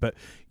mentioned it,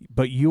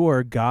 but you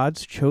are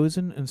God's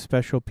chosen and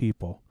special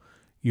people.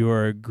 You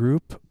are a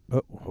group.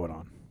 Oh, hold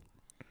on.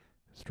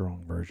 It's the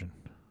wrong version.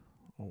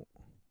 Oh.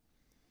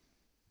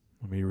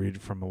 Let me read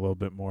it from a little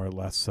bit more or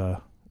less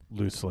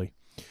loosely.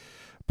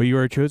 But you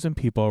are a chosen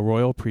people, a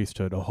royal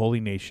priesthood, a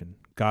holy nation,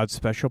 God's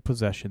special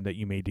possession, that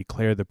you may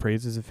declare the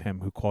praises of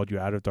him who called you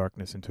out of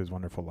darkness into his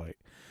wonderful light.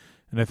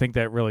 And I think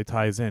that really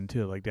ties in,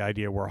 too, like the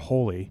idea we're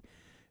holy,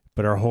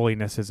 but our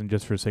holiness isn't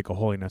just for the sake of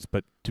holiness,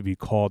 but to be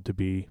called to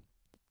be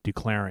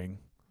declaring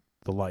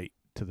the light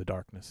to the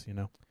darkness,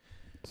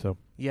 So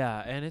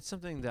Yeah, and it's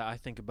something that I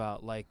think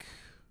about, like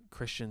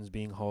Christians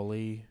being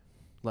holy,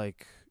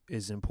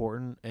 is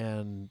important,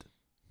 and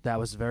that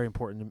was very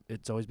important.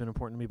 It's always been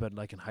important to me, but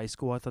in high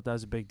school, I thought that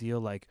was a big deal.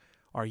 Like,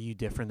 are you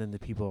different than the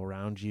people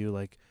around you?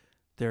 Like,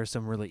 there are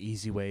some really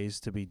easy ways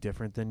to be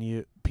different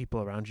than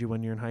people around you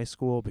when you're in high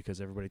school,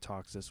 because everybody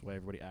talks this way,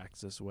 everybody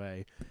acts this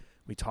way.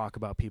 We talk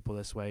about people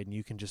this way, and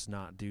you can just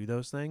not do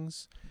those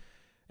things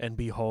and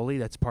be holy.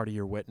 That's part of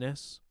your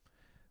witness.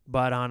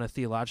 But on a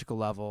theological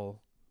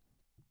level,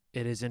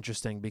 it is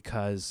interesting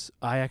because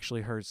I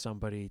actually heard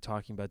somebody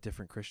talking about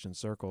different Christian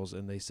circles,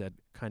 and they said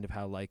kind of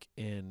how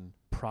in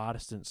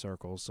Protestant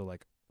circles, so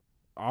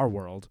our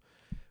world,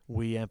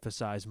 we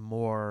emphasize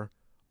more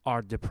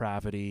our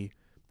depravity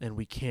and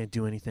we can't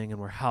do anything and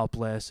we're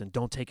helpless and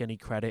don't take any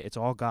credit. It's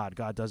all God.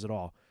 God does it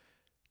all.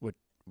 Which,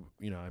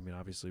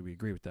 obviously we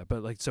agree with that.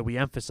 But so we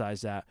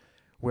emphasize that,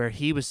 where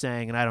he was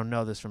saying, and I don't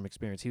know this from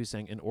experience, he was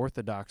saying in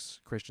Orthodox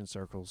Christian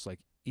circles, like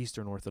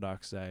Eastern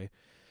Orthodox say,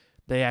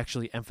 they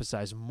actually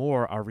emphasize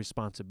more our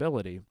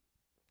responsibility,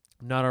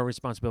 not our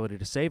responsibility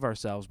to save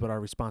ourselves, but our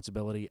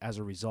responsibility as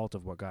a result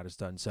of what God has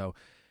done. So,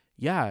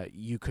 yeah,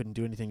 you couldn't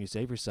do anything to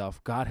save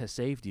yourself. God has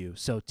saved you.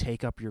 So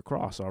take up your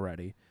cross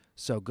already.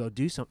 So go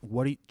do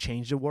something.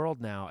 Change the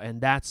world now.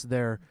 And that's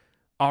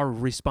our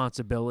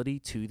responsibility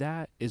to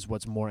that is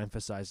what's more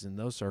emphasized in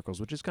those circles,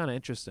 which is kind of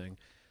interesting.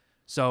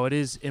 So it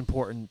is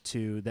important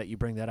that you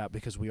bring that up,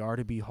 because we are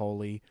to be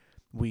holy.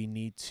 We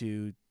need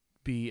to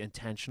be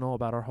intentional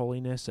about our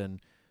holiness and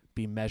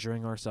be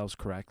measuring ourselves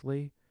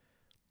correctly.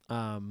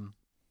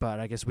 But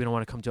I guess we don't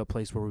want to come to a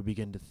place where we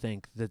begin to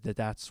think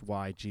that's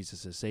why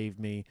Jesus has saved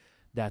me.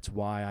 That's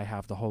why I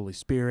have the Holy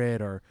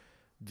Spirit, or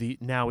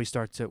now we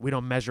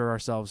don't measure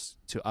ourselves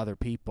to other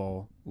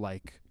people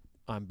like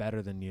I'm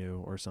better than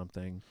you or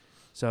something.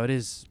 So it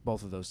is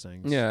both of those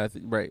things. Yeah,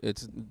 right.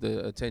 It's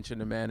the attention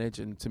to manage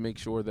and to make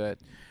sure that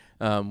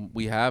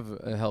we have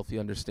a healthy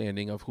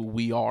understanding of who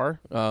we are,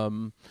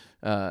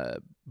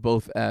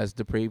 both as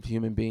depraved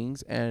human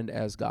beings and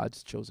as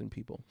God's chosen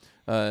people.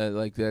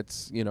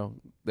 That's,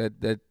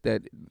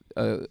 that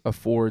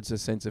affords a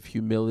sense of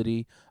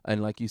humility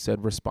and, like you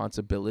said,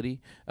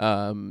 responsibility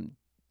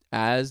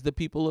as the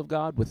people of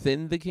God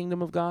within the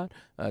kingdom of God,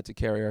 to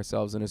carry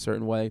ourselves in a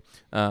certain way,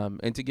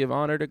 and to give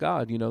honor to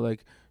God.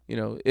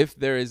 If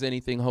there is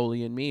anything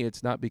holy in me,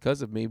 it's not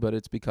because of me, but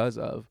it's because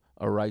of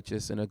a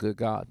righteous and a good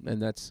God.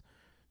 And that's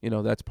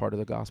part of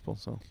the gospel.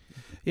 So,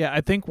 yeah,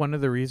 I think one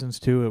of the reasons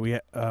too, we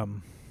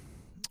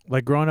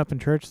growing up in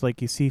church,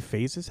 you see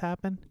phases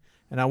happen.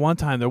 And at one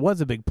time there was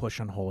a big push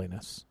on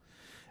holiness.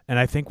 And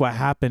I think what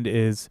happened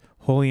is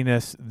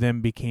holiness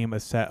then became a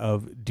set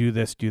of do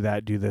this, do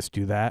that, do this,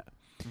 do that.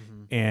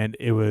 Mm-hmm. And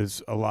it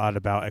was a lot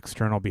about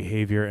external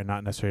behavior and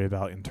not necessarily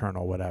about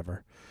internal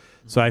whatever.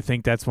 Mm-hmm. So I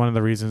think that's one of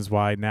the reasons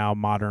why now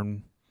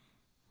modern,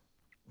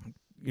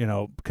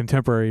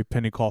 contemporary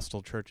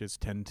Pentecostal churches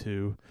tend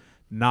to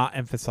not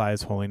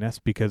emphasize holiness,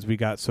 because we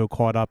got so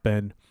caught up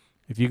in,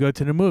 if you go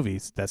to the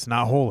movies, that's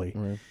not holy.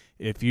 right.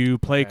 If you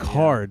play Yeah,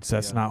 cards,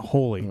 that's yeah. not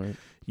holy. Right.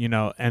 You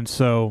know, and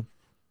so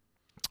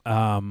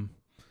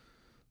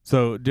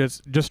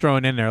just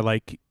throwing in there,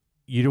 like,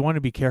 you do want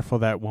to be careful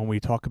that when we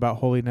talk about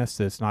holiness,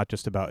 it's not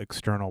just about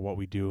external, what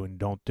we do and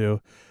don't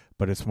do,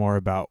 but it's more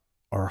about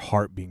our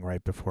heart being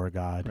right before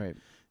God Right.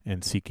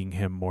 and seeking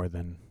him more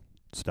than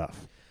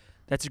stuff.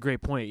 That's a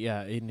great point.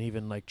 Yeah, and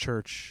even like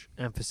church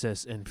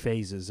emphasis in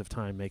phases of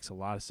time makes a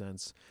lot of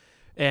sense.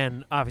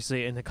 And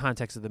obviously in the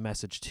context of the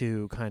message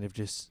too, kind of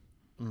just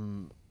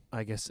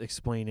I guess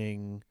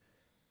explaining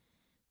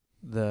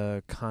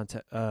the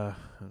context how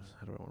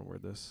do I want to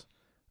word this?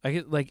 I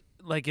get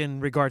like in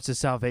regards to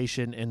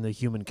salvation in the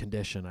human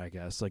condition, I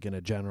guess, like in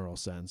a general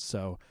sense.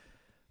 So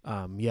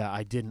yeah,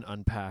 I didn't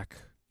unpack,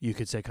 you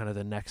could say, kind of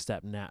the next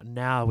step.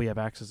 Now we have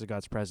access to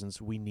God's presence,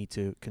 we need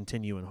to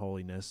continue in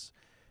holiness.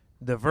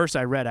 The verse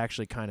I read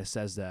actually kind of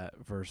says that,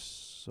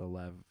 verse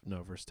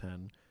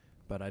 10,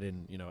 but I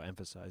didn't,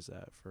 emphasize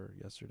that for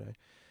yesterday.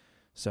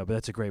 So, but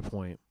that's a great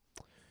point.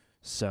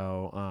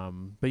 So,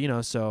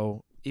 but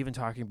so even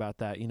talking about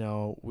that,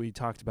 we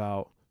talked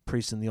about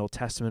priests in the Old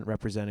Testament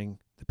representing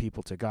the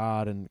people to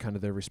God and kind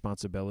of their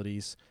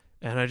responsibilities.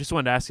 And I just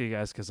wanted to ask you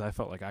guys, because I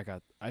felt like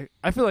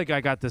I feel like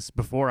I got this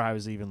before I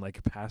was even like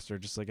a pastor,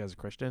 just like as a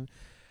Christian.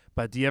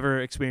 But do you ever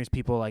experience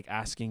people like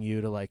asking you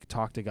to like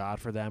talk to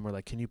God for them, or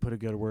like, can you put a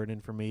good word in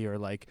for me, or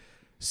like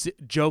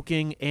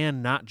joking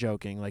and not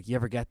joking? Like, you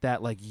ever get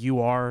that? Like,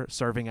 you are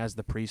serving as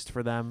the priest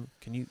for them.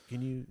 Can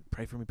you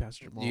pray for me,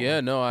 Pastor Jamal?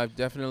 Yeah, no, I've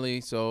definitely.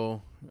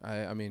 So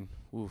I mean,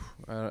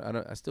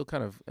 I still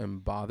kind of am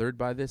bothered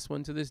by this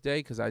one to this day,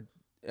 because I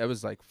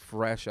was like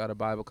fresh out of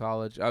Bible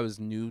college. I was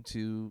new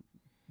to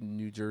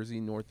New Jersey,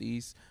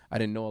 Northeast. I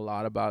didn't know a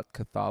lot about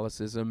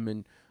Catholicism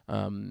and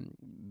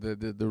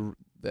the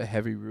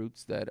heavy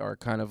roots that are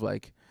kind of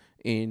like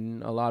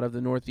in a lot of the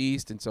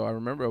Northeast. And so I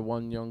remember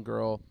one young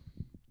girl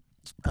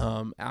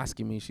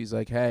asking me, she's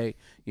like, hey,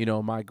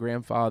 my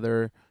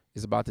grandfather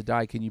is about to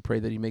die. Can you pray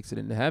that he makes it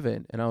into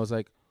heaven? And I was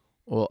like,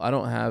 well, I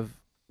don't have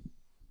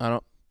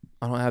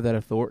that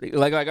authority.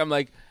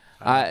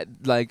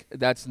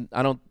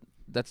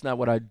 That's not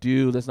what I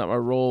do. That's not my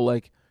role.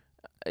 Like,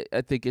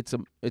 I think it's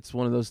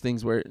one of those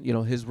things where,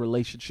 his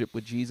relationship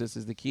with Jesus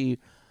is the key.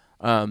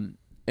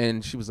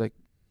 And she was like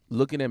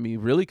looking at me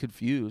really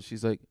confused.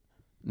 She's like,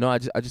 no, I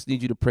just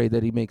need you to pray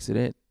that he makes it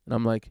in. And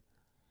I'm like,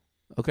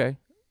 okay.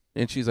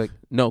 And she's like,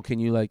 no, can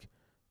you like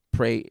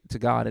pray to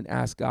God and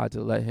ask God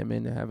to let him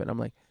into heaven? I'm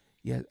like,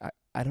 yeah,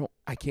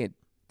 I can't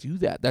do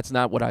that. That's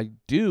not what I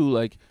do.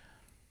 Like,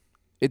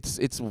 it's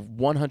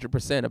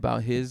 100%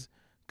 about his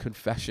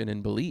confession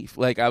and belief.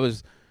 Like,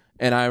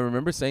 and I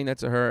remember saying that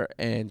to her,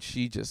 and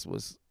she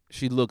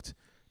looked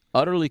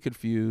utterly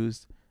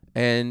confused,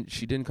 and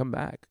she didn't come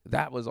back.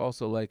 That was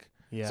also like,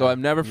 Yeah. so I've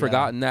never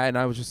forgotten that. And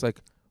I was just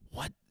like,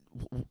 what?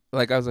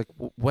 Like, I was like,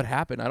 what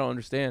happened? I don't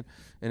understand.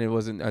 And it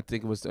wasn't, I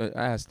think it was, I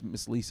asked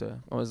Miss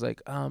Lisa, I was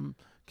like,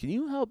 can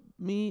you help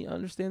me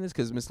understand this?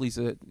 Because Miss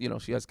Lisa,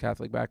 she has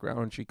Catholic background,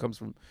 and she comes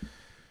from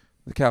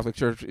the Catholic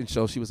Church. And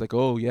so she was like,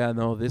 oh yeah,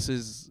 no,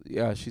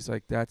 she's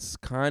like, that's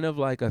kind of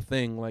like a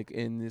thing, like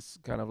in this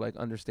kind of like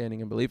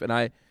understanding and belief. And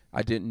I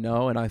didn't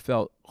know, and I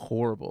felt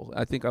horrible.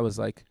 I think I was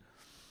like,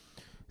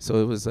 so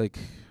it was like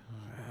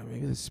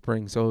maybe the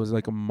spring. So it was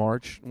like a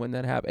March when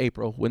that happened,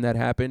 April when that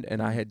happened.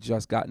 And I had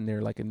just gotten there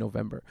like in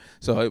November.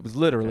 So it was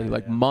literally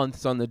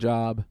months on the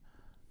job.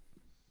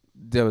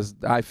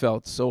 I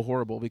felt so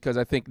horrible, because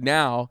I think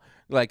now,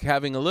 like,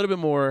 having a little bit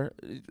more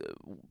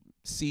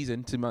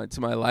season to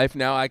my life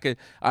now,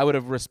 I would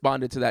have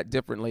responded to that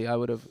differently. I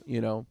would have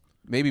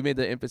maybe made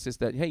the emphasis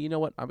that, hey, you know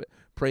what, I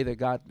pray that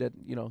God, that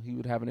he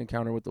would have an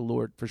encounter with the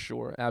Lord for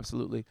sure,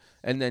 absolutely,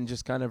 and then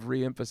just kind of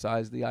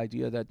re-emphasize the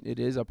idea that it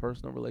is a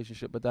personal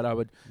relationship, but that I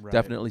would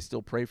definitely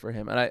still pray for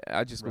him. And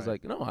I just was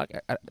like, no, I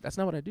that's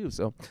not what I do.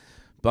 So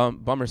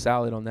bummer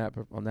salad on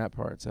that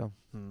part. So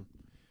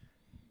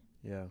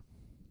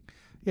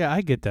Yeah,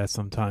 I get that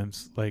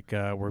sometimes, like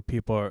where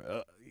people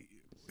are.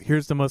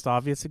 Here's the most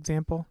obvious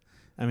example.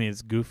 I mean,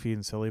 it's goofy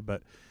and silly,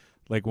 but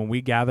like when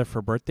we gather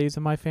for birthdays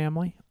in my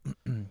family,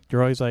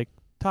 you're always like,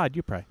 Todd,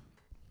 you pray.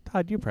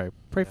 Todd, you pray.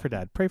 Pray for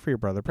Dad. Pray for your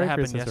brother. Pray for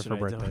your sister for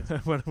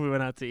birthdays. When we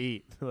went out to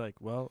eat. Like,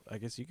 well, I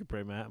guess you could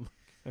pray, Matt.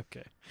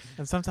 Okay.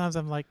 And sometimes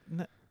I'm like,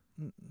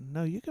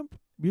 no, you can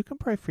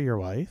pray for your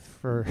wife,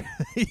 or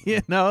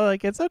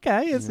like, it's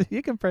okay.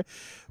 You can pray.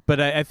 But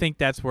I think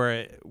that's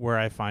where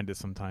I find it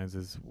sometimes,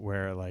 is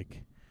where,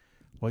 like,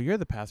 well, you're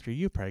the pastor,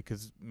 you pray,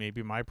 because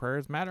maybe my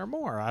prayers matter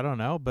more. I don't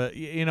know, but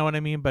you know what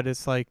I mean? But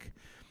it's like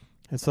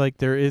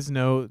there is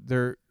no,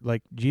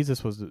 like,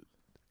 Jesus was,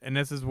 and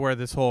this is where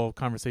this whole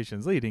conversation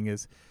is leading,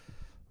 is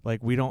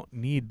like, we don't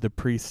need the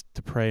priest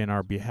to pray in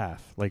our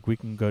behalf. Like, we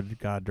can go to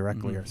God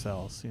directly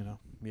ourselves,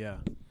 Yeah.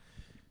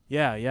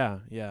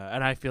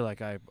 And I feel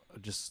like I've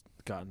just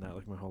gotten that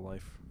like my whole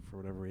life for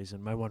whatever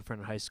reason. My one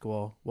friend in high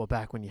school, well,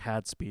 back when you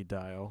had speed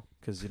dial,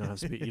 because you don't have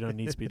speed, you don't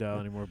need speed dial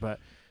anymore,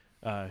 but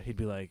he'd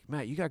be like,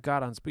 Matt, you got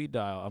God on speed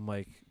dial. I'm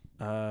like,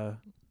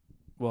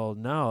 well,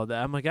 no.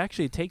 I'm like,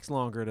 actually, it takes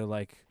longer to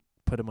like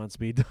put him on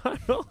speed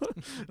dial.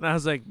 And I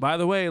was like, by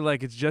the way,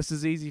 like, it's just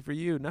as easy for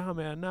you. Nah,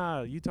 man,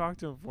 nah, you talk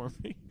to him for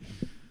me.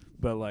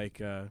 But like,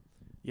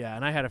 yeah,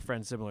 and I had a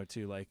friend similar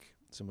to, like,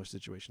 similar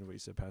situation to what you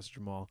said, Pastor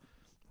Jamal.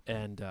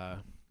 And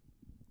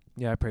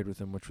yeah, I prayed with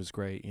him, which was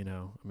great, you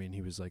know. I mean,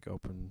 he was like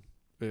open.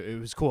 It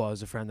was cool. I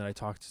was a friend that I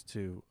talked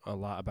to a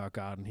lot about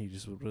God, and he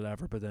just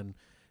whatever. But then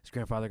his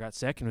grandfather got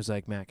sick and was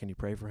like, Matt, can you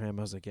pray for him?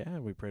 I was like, yeah,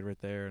 we prayed right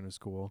there, and it was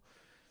cool.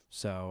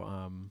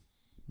 So,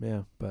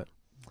 yeah, but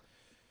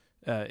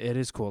it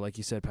is cool. Like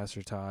you said,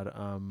 Pastor Todd,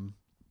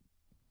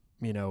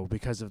 you know,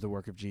 because of the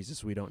work of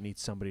Jesus, we don't need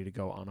somebody to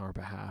go on our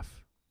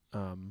behalf.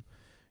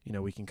 You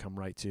know, we can come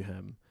right to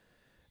him.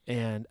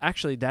 And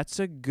actually, that's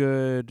a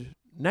good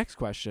next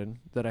question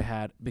that I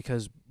had,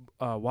 because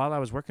while I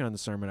was working on the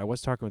sermon, I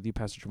was talking with you,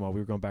 Pastor Jamal. We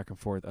were going back and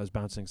forth. I was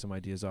bouncing some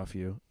ideas off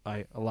you.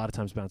 I a lot of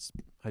times bounce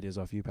ideas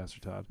off you, Pastor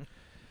Todd.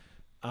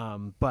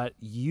 But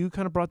you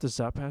kind of brought this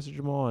up, Pastor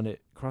Jamal, and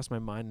it crossed my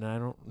mind, and I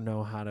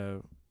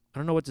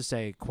don't know what to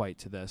say quite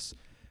to this.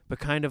 But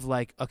kind of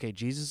like, okay,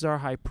 Jesus is our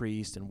high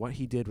priest, and what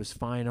he did was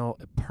final,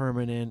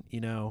 permanent,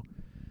 you know.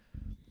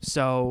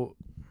 So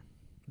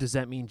does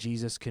that mean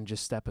Jesus can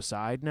just step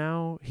aside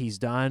now? He's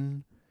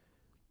done.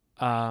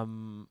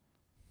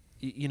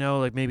 You know,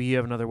 like maybe you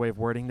have another way of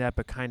wording that,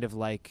 but kind of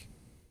like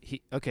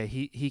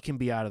he can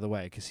be out of the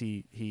way because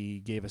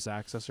he gave us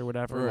access or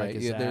whatever. Right.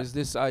 Like, yeah. There's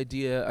this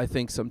idea, I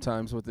think,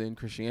 sometimes within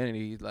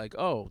Christianity, like,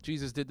 oh,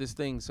 Jesus did this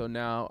thing, so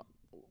now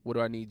what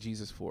do I need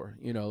Jesus for?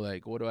 You know,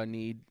 like, what do I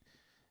need?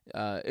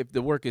 If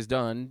the work is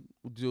done,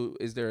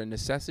 is there a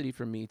necessity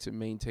for me to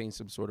maintain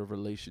some sort of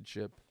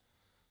relationship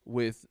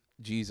with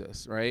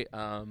Jesus, right?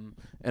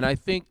 And I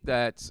think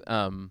that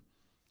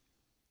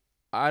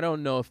I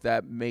don't know if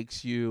that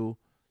makes you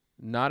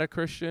not a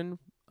Christian.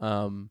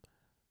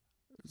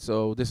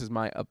 So this is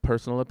my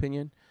personal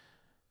opinion.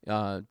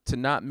 To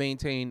not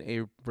maintain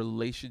a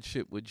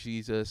relationship with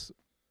Jesus,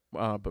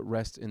 but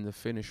rest in the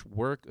finished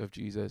work of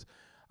Jesus,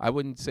 I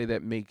wouldn't say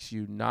that makes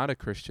you not a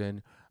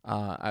Christian.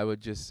 I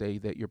would just say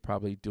that you're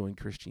probably doing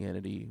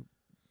Christianity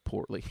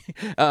poorly.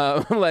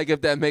 Like,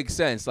 if that makes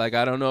sense. Like,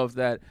 I don't know if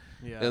that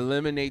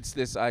eliminates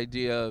this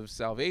idea of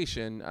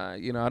salvation.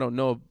 You know, I don't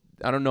know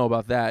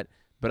about that.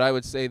 But I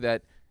would say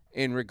that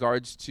in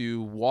regards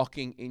to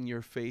walking in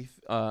your faith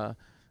on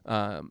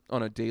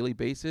a daily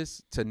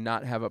basis, to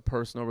not have a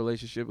personal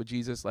relationship with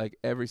Jesus, like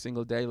every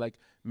single day, like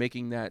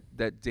making that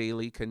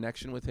daily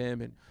connection with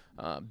him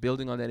and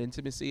building on that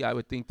intimacy, I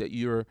would think that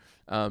you're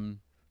not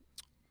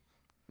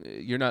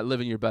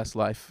living your best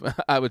life.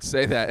 I would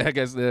say that, I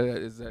guess,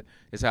 is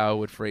how I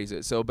would phrase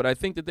it. So, but I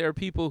think that there are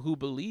people who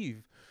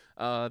believe,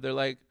 they're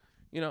like,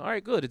 you know, all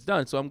right, good, it's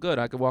done, so I'm good.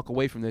 I can walk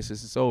away from this.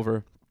 This is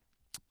over.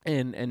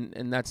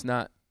 And that's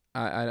not,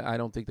 I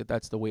don't think that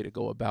that's the way to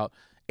go about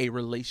a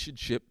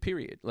relationship,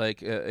 period.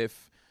 Like,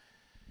 if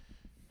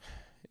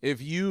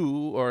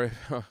you, or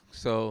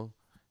so,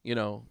 you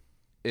know,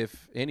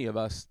 if any of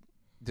us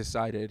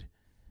decided,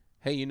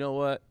 hey, you know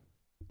what,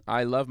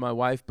 I love my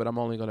wife, but I'm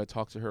only going to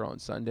talk to her on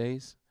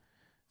Sundays,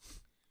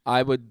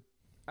 I would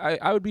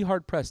be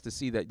hard pressed to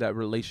see that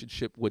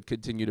relationship would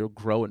continue to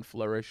grow and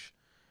flourish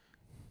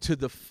to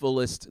the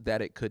fullest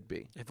that it could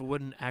be. If it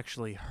wouldn't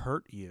actually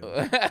hurt you,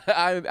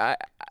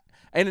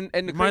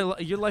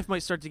 your life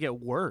might start to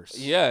get worse.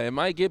 Yeah, it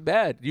might get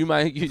bad.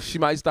 She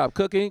might stop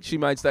cooking. She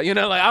might stop. You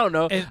know, like, I don't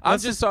know. I'm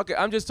just talking.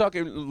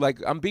 Like,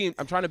 I'm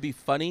trying to be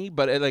funny,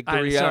 but like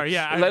the reality. Sorry,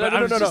 yeah.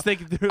 I was just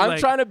thinking through. I'm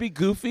trying to be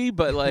goofy,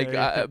 but like,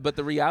 but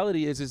the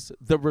reality is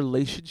the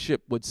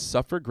relationship would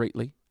suffer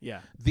greatly. Yeah.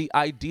 The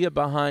idea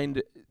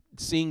behind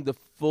seeing the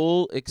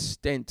full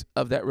extent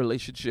of that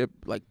relationship,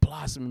 like,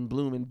 blossom and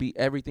bloom and be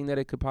everything that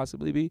it could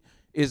possibly be,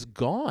 is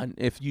gone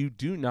if you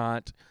do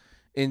not,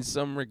 in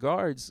some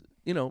regards,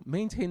 you know,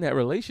 maintain that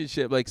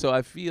relationship. Like, so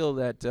I feel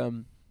that,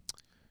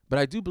 but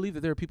I do believe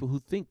that there are people who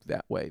think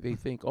that way. They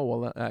think, oh,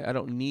 well, I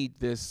don't need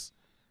this.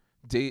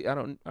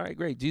 All right,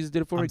 great. Jesus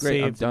did it for me.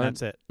 Great. I'm done.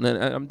 That's it.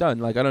 I'm done.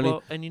 Like, I don't need.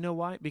 And you know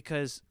why?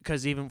 Because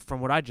even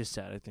from what I just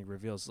said, I think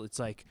reveals, it's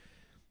like,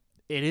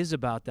 it is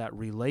about that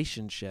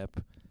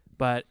relationship.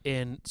 But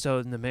in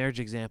the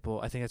marriage example,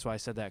 I think that's why I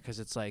said that, because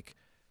it's like,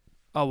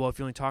 oh, well, if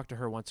you only talk to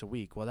her once a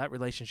week, well, that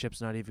relationship's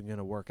not even going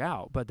to work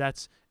out. But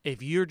that's,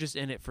 if you're just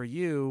in it for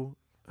you,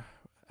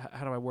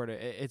 how do I word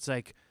it? It's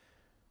like,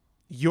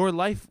 your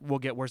life will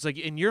get worse. Like,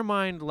 in your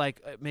mind,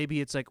 like,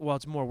 maybe it's like, well,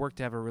 it's more work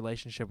to have a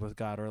relationship with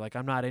God, or like,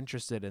 I'm not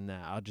interested in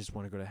that. I just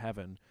want to go to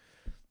heaven.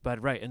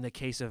 But right, in the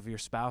case of your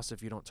spouse,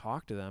 if you don't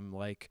talk to them,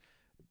 like,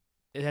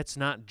 that's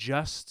not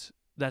just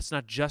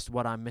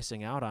what I'm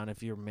missing out on.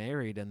 If you're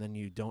married and then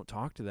you don't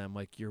talk to them,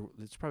 like,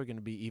 it's probably going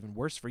to be even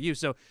worse for you.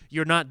 So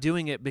you're not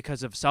doing it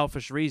because of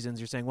selfish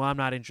reasons. You're saying, well, I'm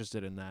not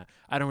interested in that.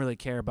 I don't really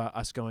care about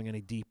us going any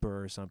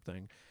deeper or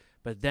something.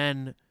 But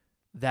then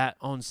that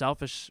own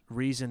selfish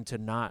reason to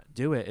not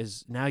do it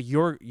is now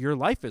your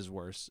life is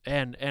worse.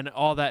 And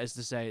all that is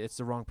to say, it's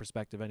the wrong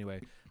perspective anyway.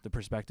 The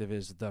perspective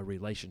is the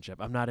relationship.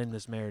 I'm not in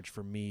this marriage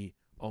for me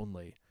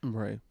only.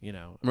 Right. You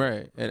know.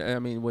 Right. And I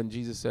mean, when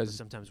Jesus says,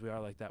 Sometimes we are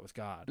like that with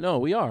God. no,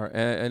 we are.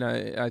 And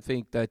I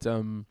think that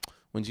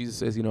when Jesus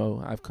says, you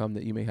know, I've come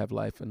that you may have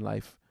life and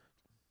life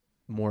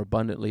more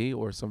abundantly,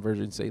 or some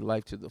versions say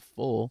life to the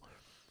full,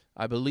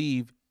 I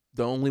believe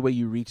the only way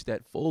you reach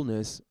that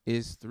fullness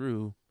is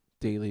through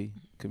daily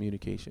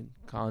communication,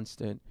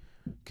 constant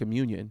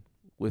communion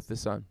with the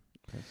Son.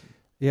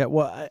 Yeah,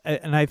 well,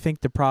 I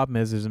think the problem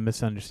is there's a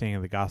misunderstanding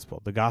of the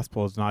gospel. The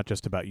gospel is not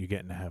just about you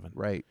getting to heaven.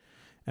 Right.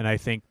 And I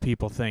think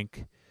people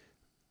think,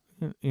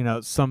 you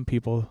know, some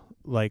people,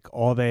 like,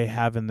 all they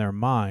have in their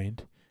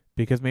mind,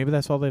 because maybe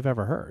that's all they've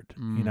ever heard,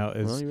 you know,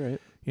 is, well, you're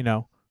right. you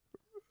know,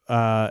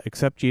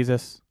 accept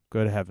Jesus,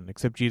 go to heaven.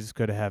 Accept Jesus,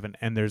 go to heaven.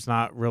 And there's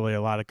not really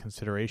a lot of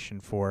consideration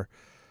for,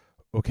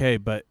 okay,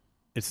 but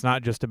it's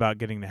not just about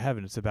getting to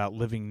heaven. It's about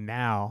living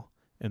now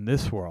in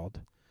this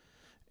world.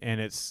 And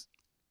it's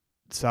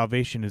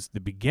salvation is the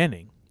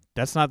beginning.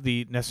 That's not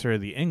the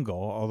necessarily the end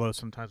goal, although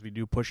sometimes we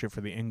do push it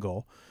for the end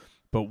goal.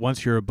 But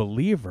once you're a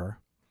believer,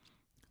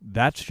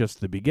 that's just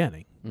the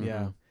beginning. Mm-hmm.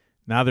 Yeah.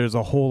 Now there's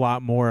a whole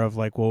lot more of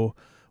like, well,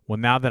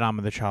 now that I'm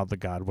the child of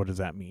God, what does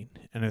that mean?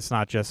 And it's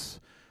not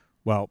just,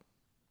 well,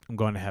 I'm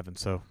going to heaven,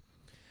 so.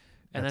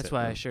 And that's it.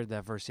 why I shared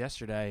that verse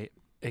yesterday.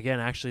 Again,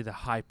 actually, the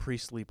high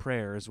priestly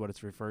prayer is what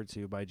it's referred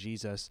to by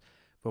Jesus,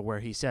 but where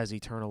he says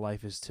eternal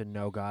life is to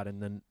know God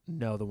and then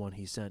know the one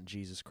he sent,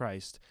 Jesus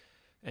Christ.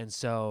 And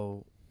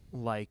so,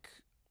 like,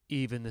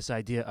 even this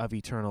idea of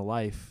eternal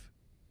life,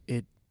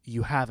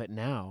 you have it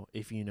now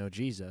if you know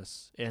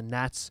Jesus. And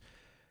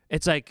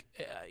it's like,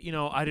 you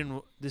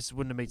know, this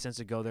wouldn't have made sense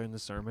to go there in the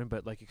sermon,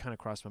 but like it kind of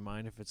crossed my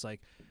mind. If it's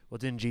like, well,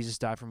 didn't Jesus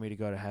die for me to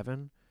go to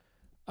heaven?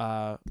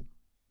 A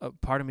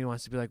part of me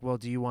wants to be like, well,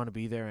 do you want to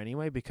be there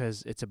anyway?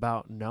 Because it's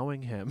about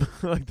knowing him.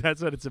 Like,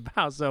 that's what it's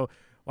about. So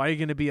why are you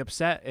going to be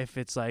upset if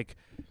it's like,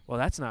 well,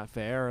 that's not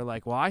fair? Or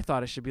like, well, I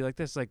thought it should be like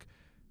this. Like,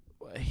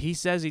 he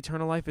says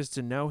eternal life is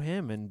to know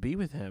him and be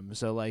with him.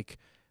 So like,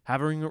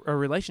 having a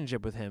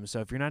relationship with him. So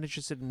if you're not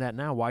interested in that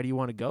now, why do you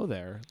want to go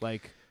there?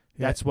 Like,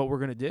 that's what we're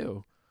going to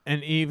do.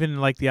 And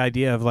even like the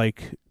idea of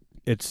like,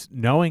 it's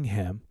knowing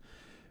him.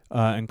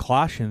 In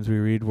Colossians, we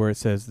read where it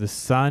says, the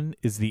Son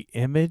is the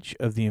image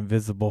of the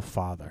invisible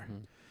Father.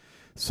 Mm-hmm.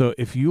 So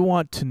if you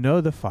want to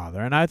know the Father,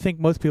 and I think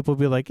most people will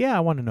be like, yeah, I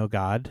want to know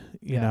God.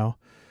 You know,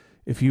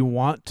 if you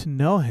want to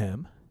know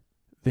him,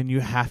 then you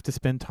have to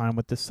spend time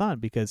with the Son,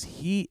 because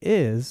he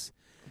is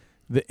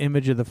the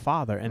image of the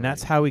Father. And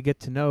that's how we get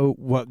to know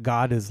what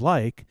God is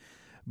like,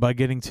 by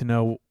getting to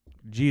know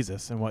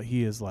Jesus and what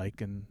he is like,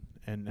 and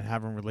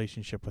having a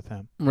relationship with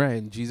him. Right.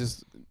 And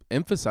Jesus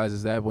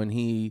emphasizes that when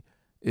he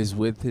is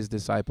with his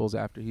disciples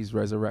after he's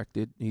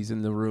resurrected. He's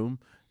in the room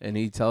and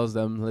he tells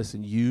them,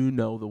 listen, you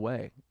know the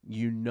way.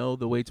 You know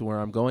the way to where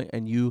I'm going,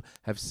 and you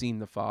have seen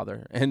the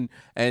Father. And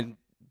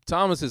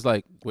Thomas is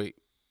like, wait,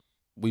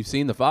 we've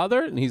seen the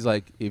Father? And he's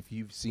like, if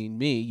you've seen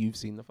me, you've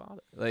seen the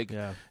Father. Like,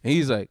 and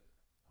he's like,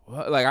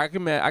 what? Like, I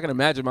can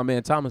imagine my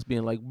man Thomas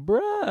being like,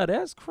 bruh,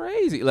 that's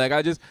crazy. Like,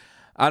 I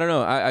don't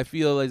know. I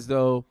feel as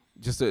though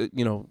just to,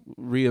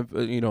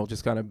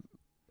 just kind of,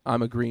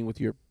 I'm agreeing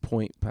with your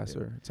point,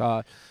 Pastor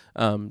Todd.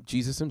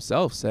 Jesus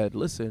himself said,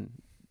 listen,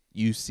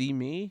 you see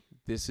me,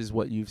 this is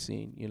what you've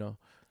seen,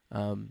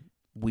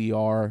 we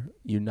are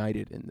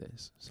united in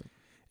this. So.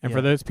 And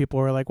for those people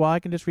who are like, well,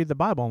 I can just read the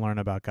Bible and learn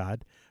about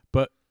God,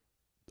 but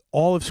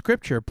all of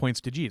Scripture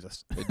points to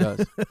Jesus. It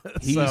does.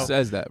 He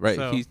says that, right?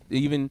 So.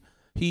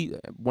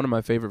 One of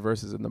my favorite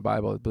verses in the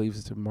Bible, I believe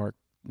it's in Mark,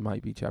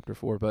 might be chapter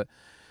 4, but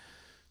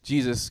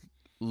Jesus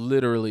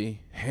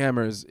literally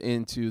hammers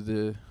into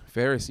the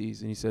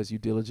Pharisees and he says, you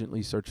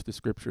diligently search the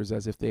Scriptures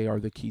as if they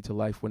are the key to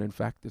life, when in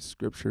fact the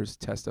Scriptures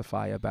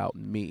testify about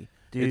me.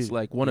 Dude, it's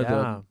like one of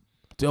the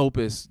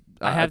dopest.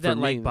 I have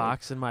that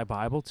box in my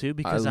Bible too,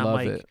 because I'm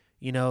like,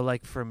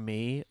 like for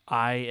me,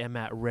 I am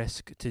at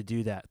risk to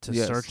do that, to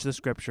search the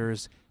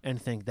Scriptures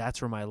and think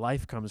that's where my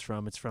life comes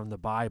from. It's from the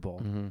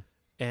Bible. Mm-hmm.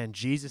 And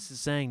Jesus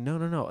is saying,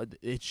 no,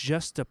 it's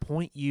just to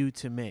point you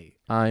to me.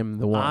 I'm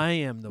the one. I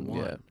am the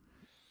one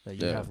that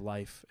you have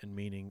life and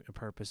meaning and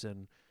purpose.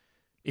 And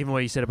even what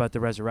you said about the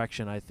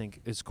resurrection, I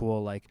think is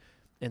cool. Like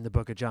in the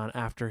book of John,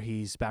 after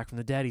he's back from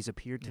the dead, he's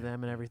appeared to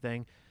them and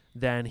everything.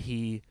 Then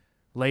he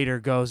later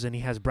goes and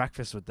he has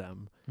breakfast with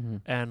them. Mm-hmm.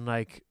 And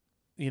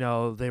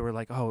they were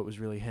like, oh, it was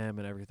really him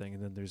and everything.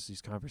 And then there's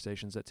these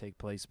conversations that take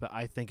place. But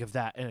I think of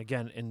that, and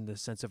again, in the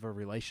sense of a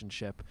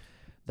relationship,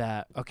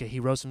 that, okay, he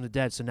rose from the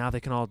dead, so now they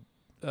can all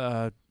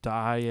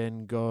die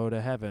and go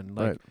to heaven.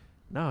 Like,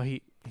 no,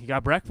 he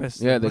got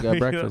breakfast. Yeah, they got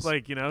breakfast.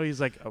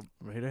 He's like, oh,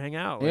 I'm here to hang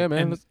out. Yeah,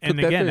 man. And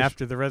again,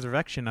 after the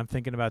resurrection, I'm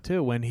thinking about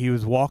too, when he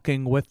was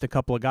walking with a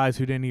couple of guys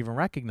who didn't even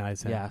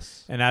recognize him.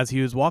 Yes. And as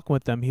he was walking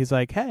with them, he's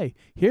like, hey,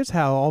 here's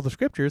how all the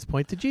Scriptures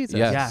point to Jesus.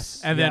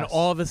 Yes. And then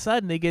all of a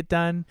sudden they get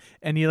done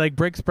and he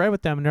breaks bread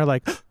with them and they're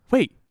like,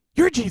 wait,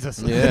 you're Jesus.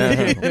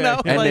 Yeah.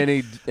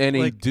 And then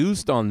he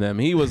deuced on them.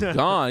 He was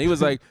gone. He was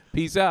like,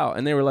 peace out.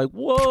 And they were like,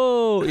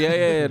 whoa.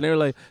 Yeah. And they were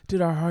like,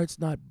 did our hearts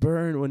not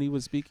burn when he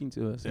was speaking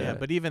to us? Yeah,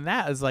 but even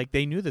that is like,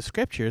 they knew the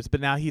Scriptures, but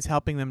now he's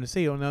helping them to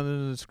see, oh,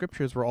 no, the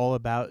Scriptures were all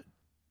about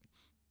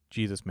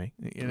Jesus me.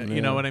 You know, Yeah.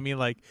 you know what I mean?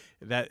 Like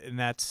that, and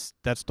that's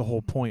the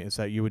whole point, is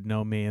that you would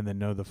know me and then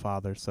know the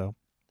Father. So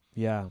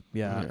Yeah.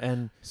 Yeah.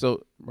 And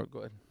So go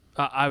ahead.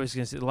 I was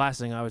gonna say the last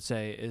thing I would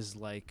say is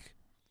like,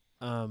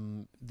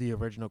 the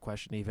original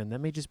question. Even that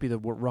may just be the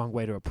wrong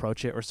way to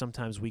approach it, or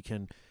sometimes we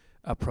can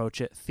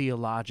approach it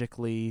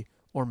theologically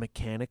or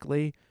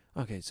mechanically.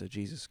 Okay, so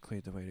Jesus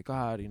cleared the way to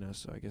God,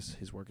 so I guess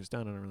his work is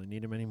done. I don't really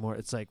need him anymore.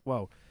 It's like,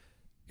 whoa,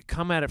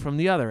 come at it from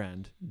the other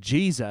end.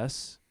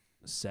 Jesus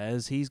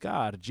says he's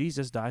God.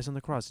 Jesus dies on the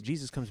cross.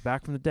 Jesus comes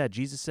back from the dead.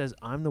 Jesus says,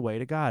 I'm the way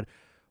to God.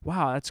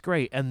 Wow, that's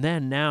great. And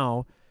then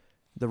now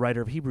the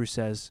writer of Hebrews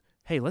says,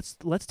 hey, let's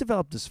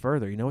develop this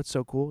further. You know what's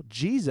so cool?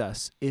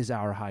 Jesus is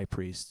our high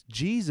priest.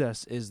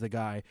 Jesus is the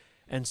guy.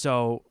 And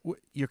so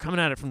you're coming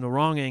at it from the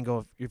wrong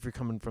angle if you're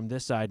coming from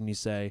this side and you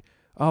say,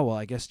 oh, well,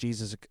 I guess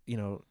Jesus,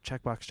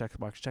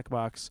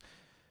 checkbox.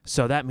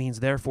 So that means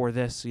therefore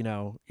this, you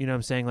know what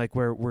I'm saying? Like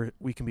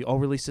we can be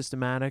overly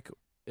systematic.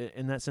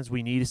 In that sense,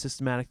 we need a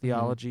systematic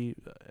theology.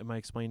 Am I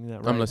explaining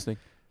that right? I'm listening.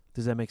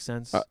 Does that make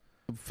sense?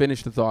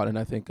 Finish the thought, and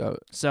I think.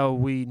 So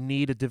we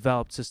need a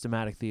developed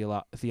systematic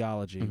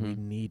theology. We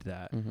need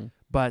that.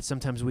 But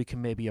sometimes we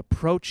can maybe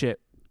approach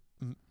it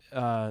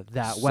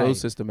that way.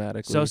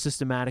 So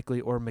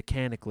systematically or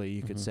mechanically,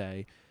 you could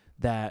say,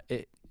 that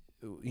it...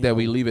 that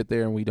we leave it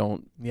there and we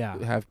don't Yeah.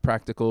 have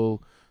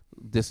practical,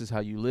 this is how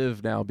you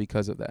live now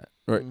because of that.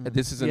 Or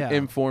this is an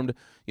informed,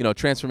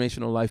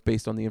 transformational life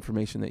based on the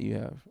information that you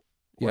have.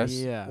 Yes?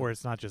 Yeah. or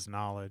it's not just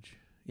knowledge.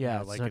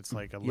 Yeah. Like it's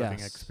like a living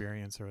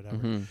experience or whatever.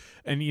 Mhm.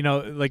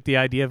 And like the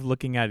idea of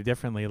looking at it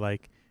differently,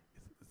 like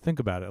think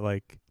about it,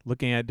 like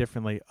looking at it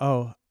differently.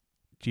 Oh,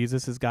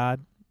 Jesus is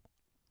God.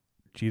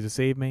 Jesus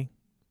saved me.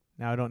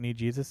 Now I don't need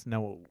Jesus.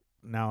 No,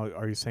 now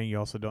are you saying you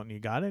also don't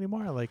need God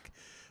anymore?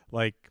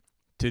 Like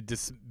to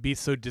be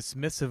so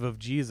dismissive of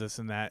Jesus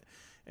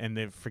and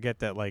then forget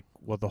that, like,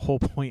 well, the whole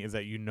point is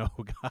that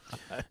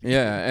God.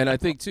 Yeah, and I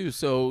think too.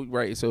 So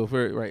if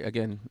we're right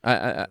again,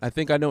 I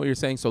think I know what you're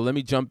saying. So let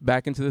me jump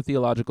back into the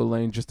theological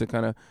lane just to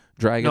kind of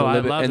drag it a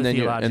little bit, and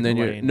then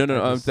you're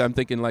no. I'm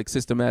thinking like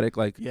systematic,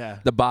 like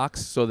the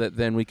box, so that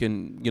then we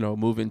can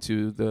move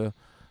into the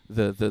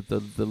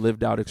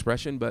lived out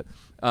expression. But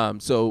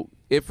so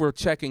if we're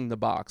checking the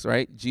box,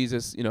 right?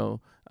 Jesus,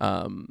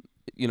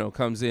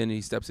 comes in,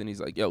 he steps in,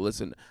 he's like, yo,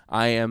 listen,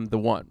 I am the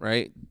one,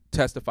 right?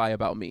 Testify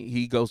about me.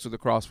 He goes to the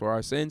cross for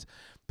our sins,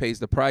 pays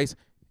the price.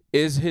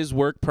 Is his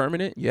work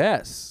permanent?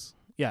 Yes.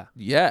 Yeah.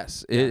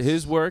 Yes.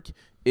 His work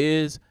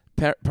is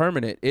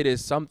permanent. It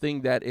is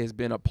something that has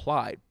been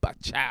applied.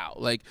 Bachow.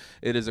 Like,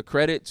 it is a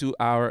credit to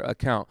our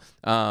account.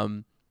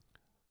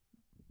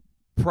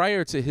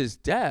 Prior to his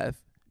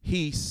death,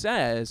 he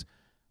says,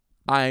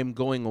 I'm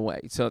going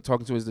away. So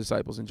talking to his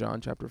disciples in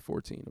John chapter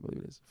 14, I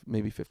believe it is,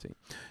 maybe 15.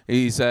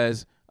 He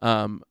says,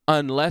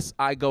 unless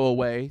I go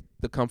away,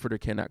 the Comforter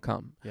cannot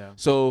come. Yeah.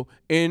 So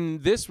in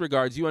this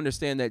regards, you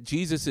understand that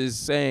Jesus is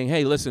saying,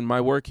 hey, listen,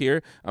 my work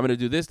here, I'm going to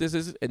do this, this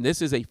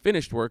is a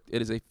finished work.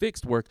 It is a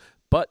fixed work,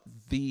 but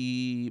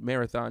the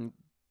marathon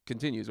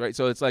continues, right?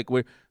 So it's like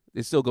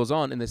it still goes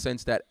on in the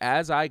sense that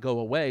as I go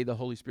away, the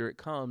Holy Spirit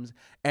comes,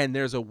 and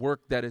there's a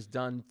work that is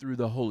done through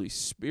the Holy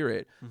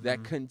Spirit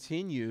that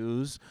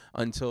continues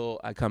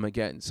until I come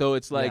again. So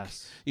it's like,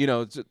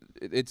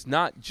 it's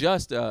not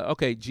just,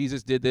 okay,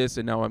 Jesus did this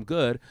and now I'm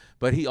good,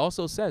 but he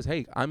also says,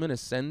 hey, I'm going to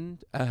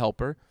send a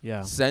helper,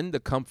 send the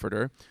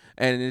Comforter,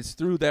 and it's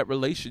through that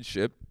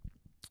relationship,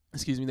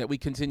 that we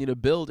continue to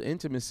build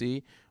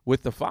intimacy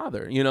with the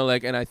Father,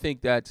 and I think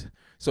that,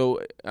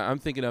 so I'm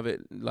thinking of it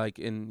like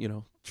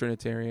in,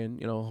 Trinitarian,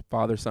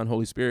 Father, Son,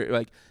 Holy Spirit,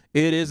 like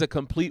it is a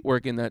complete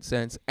work in that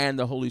sense. And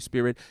the Holy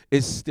Spirit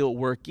is still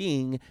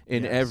working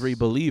in every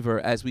believer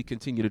as we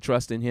continue to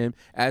trust in him,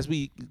 as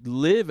we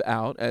live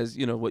out, as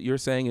what you're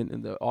saying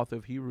and the author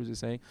of Hebrews is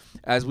saying,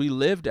 as we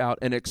lived out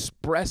an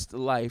expressed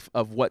life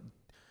of what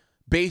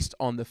based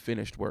on the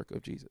finished work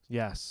of Jesus.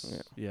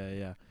 Yes.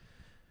 Yeah.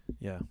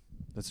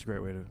 That's a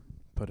great way to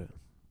put it.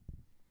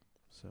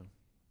 So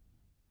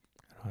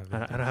I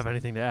don't have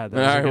anything to add.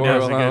 That's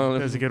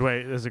a good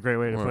way. That's a great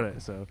way to put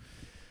it. So,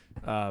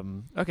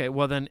 okay.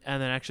 Well then,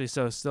 and then actually,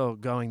 so still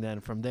going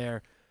then from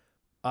there,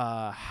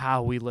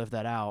 how we live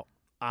that out.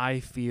 I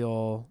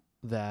feel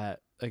that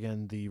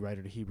again, the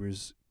writer to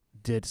Hebrews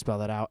did spell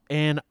that out,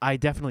 and I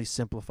definitely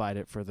simplified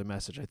it for the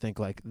message. I think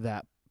like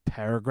that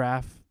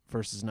paragraph,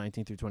 verses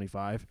 19 through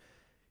 25,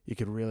 you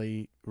could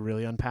really,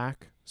 really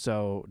unpack.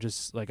 So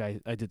just like I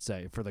did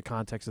say, for the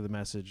context of the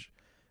message,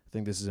 I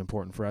think this is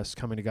important for us,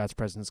 coming to God's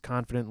presence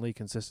confidently,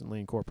 consistently,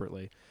 and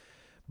corporately.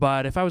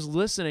 But if I was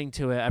listening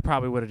to it, I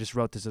probably would have just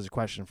wrote this as a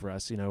question for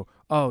us,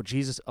 oh,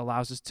 Jesus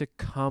allows us to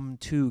come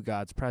to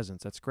God's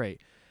presence. That's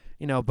great.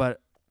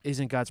 But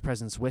isn't God's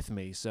presence with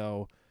me?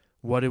 So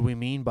what do we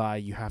mean by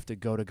you have to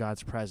go to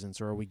God's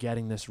presence, or are we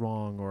getting this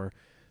wrong? Or,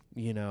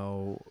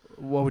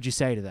 what would you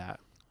say to that?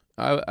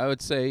 I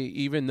would say,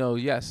 even though,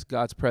 yes,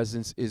 God's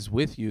presence is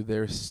with you,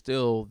 there's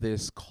still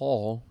this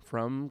call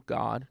from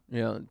God,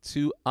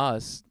 to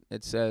us.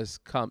 It says,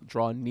 come,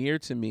 draw near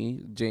to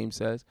me, James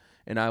says,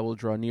 and I will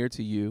draw near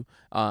to you.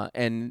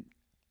 And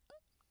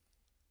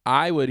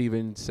I would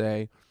even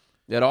say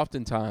that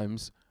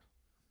oftentimes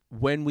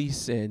when we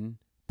sin,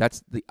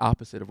 that's the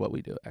opposite of what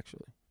we do,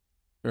 actually.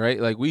 Right?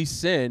 Like we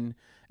sin,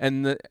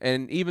 and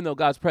even though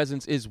God's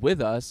presence is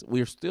with us,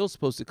 we're still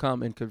supposed to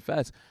come and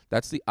confess.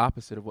 That's the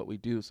opposite of what we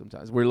do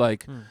sometimes. We're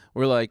like,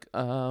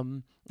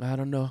 I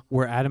don't know.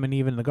 We're Adam and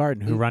Eve in the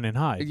garden who run and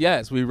hide.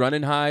 Yes, we run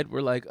and hide.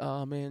 We're like,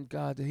 oh man,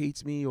 God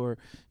hates me, or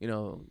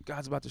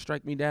God's about to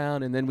strike me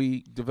down, and then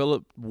we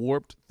develop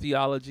warped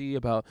theology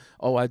about,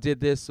 oh, I did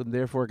this, and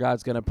therefore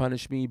God's gonna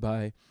punish me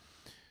by,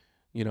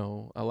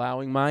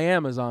 allowing my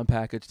Amazon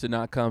package to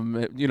not come,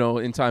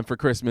 in time for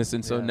Christmas,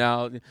 and so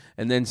now,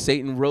 and then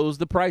Satan rose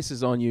the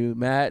prices on you,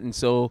 Matt, and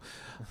so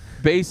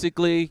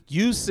basically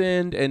you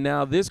sinned, and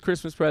now this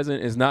Christmas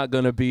present is not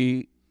gonna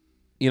be,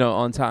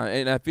 on time,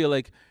 and I feel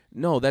like.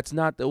 No, that's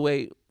not the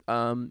way.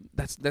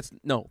 That's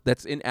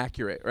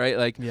inaccurate, right?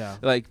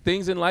 Like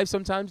things in life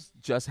sometimes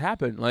just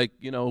happen. Like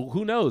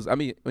who knows? I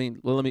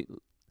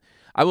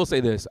will say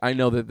this. I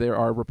know that there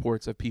are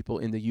reports of people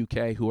in the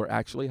UK who are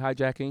actually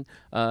hijacking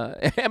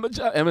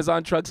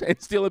Amazon trucks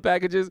and stealing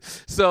packages.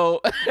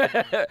 So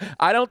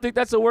I don't think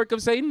that's a work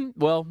of Satan.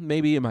 Well,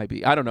 maybe it might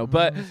be. I don't know,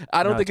 but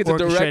I don't think it's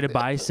orchestrated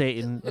by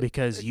Satan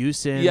because you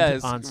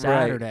sinned on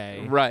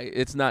Saturday. Right.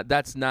 It's not.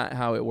 That's not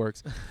how it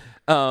works.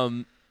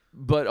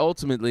 But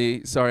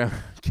ultimately, sorry, I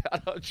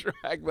got off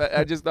track, but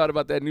I just thought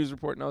about that news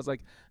report, and I was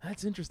like,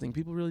 that's interesting.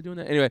 People really doing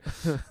that? Anyway,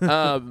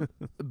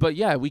 but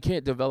yeah, we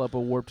can't develop a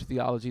warped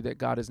theology that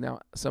God is now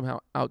somehow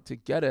out to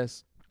get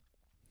us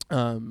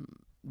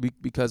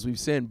because we've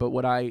sinned. But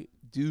what I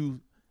do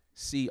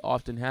see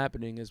often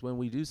happening is when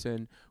we do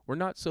sin, we're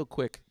not so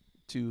quick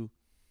to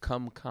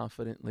come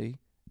confidently,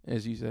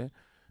 as you said,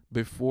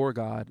 before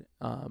God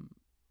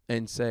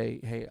and say,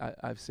 hey,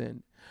 I've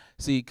sinned.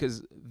 See,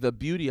 because the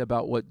beauty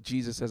about what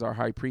Jesus as our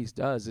high priest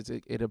does is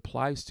it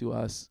applies to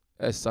us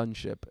a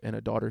sonship and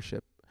a daughtership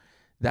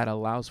that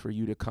allows for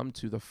you to come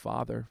to the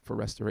Father for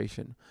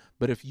restoration.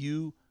 But if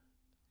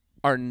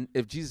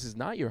Jesus is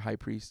not your high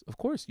priest, of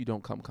course you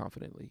don't come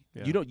confidently.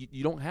 Yeah.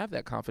 You don't have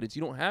that confidence.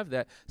 You don't have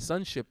that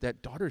sonship,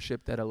 that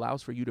daughtership that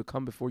allows for you to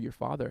come before your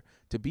Father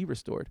to be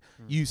restored.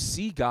 You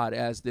see God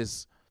as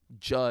this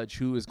judge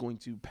who is going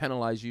to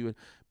penalize you,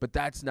 but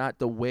that's not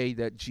the way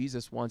that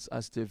Jesus wants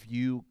us to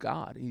view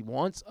God. He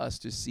wants us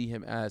to see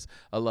him as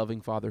a loving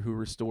Father who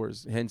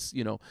restores. Hence,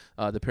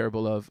 the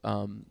parable of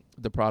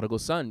the prodigal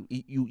son.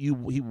 He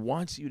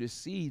wants you to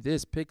see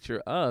this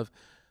picture of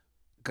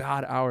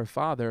God our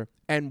Father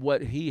and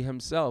what he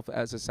himself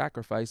as a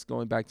sacrifice,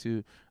 going back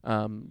to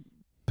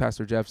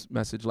Pastor Jeff's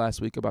message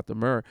last week about the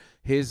myrrh,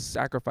 his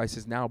sacrifice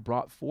has now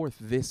brought forth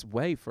this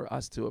way for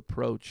us to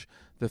approach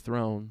the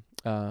throne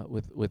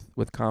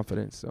with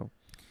confidence. So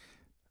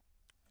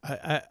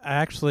I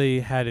actually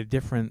had a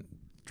different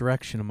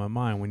direction in my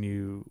mind when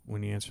you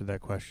answered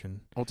that question.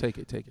 I'll take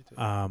it.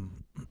 And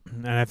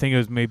I think it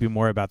was maybe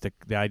more about the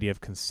idea of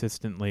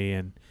consistently,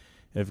 and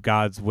if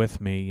God's with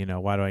me,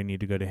 why do I need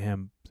to go to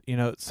him?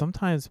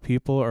 Sometimes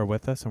people are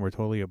with us and we're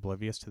totally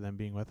oblivious to them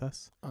being with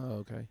us.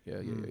 Oh, okay.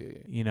 Yeah.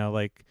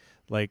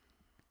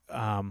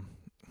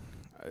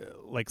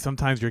 Like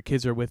sometimes your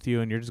kids are with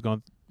you and you're just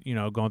going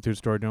through the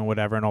store doing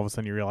whatever, and all of a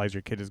sudden you realize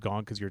your kid is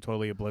gone because you're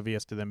totally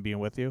oblivious to them being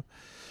with you,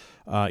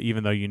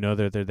 even though you know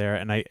that they're there.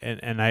 And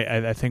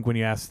I think when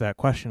you asked that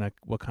question,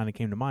 what kind of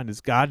came to mind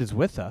is God is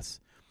with us,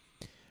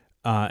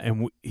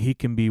 and he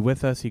can be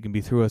with us, he can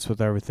be through us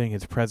with everything.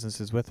 His presence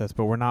is with us,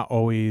 but we're not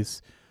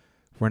always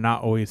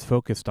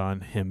focused on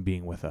him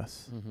being with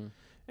us. Mm-hmm.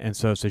 And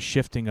so it's a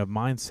shifting of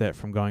mindset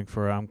from going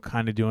for I'm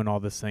kind of doing all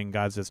this thing,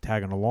 God's just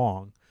tagging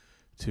along,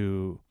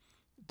 to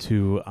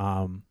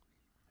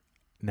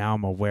now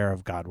I'm aware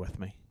of God with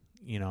me,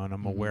 and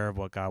I'm aware of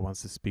what God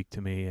wants to speak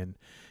to me, and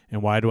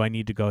why do I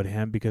need to go to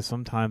him? Because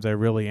sometimes I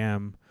really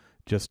am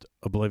just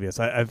oblivious.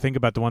 I think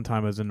about the one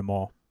time I was in the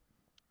mall.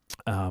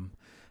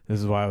 This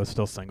is why I was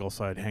still single,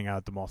 so I'd hang out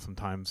at the mall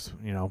sometimes,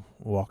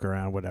 walk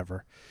around,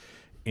 whatever.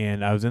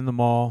 And I was in the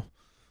mall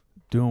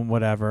doing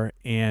whatever,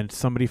 and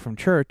somebody from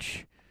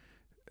church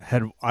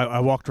I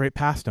walked right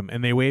past them,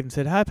 and they waved and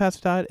said, "Hi,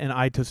 Pastor Todd," and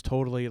I just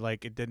totally,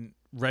 it didn't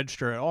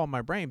register at all in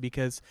my brain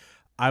because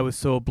I was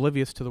so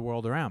oblivious to the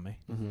world around me.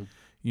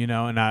 Mm-hmm.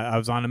 And I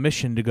was on a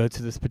mission to go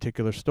to this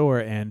particular store,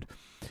 and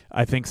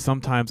I think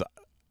sometimes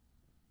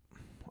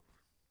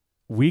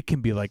we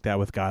can be like that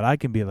with God. I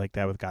can be like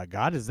that with God.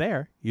 God is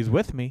there. He's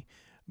with me,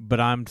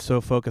 but I'm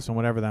so focused on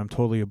whatever that I'm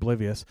totally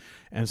oblivious.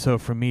 And so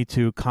for me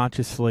to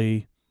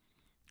consciously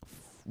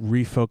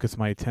refocus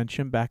my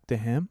attention back to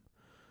him,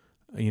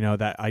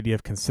 that idea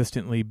of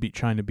consistently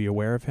trying to be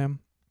aware of him,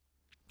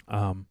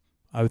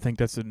 I would think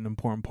that's an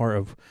important part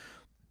of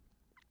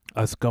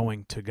us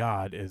going to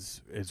God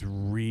is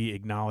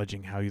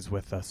re-acknowledging how he's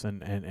with us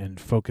and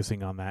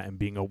focusing on that and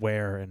being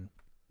aware and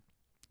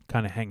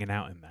kind of hanging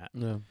out in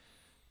that.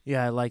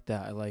 Yeah, I like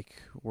that. I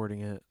like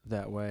wording it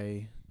that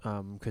way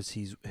because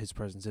his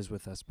presence is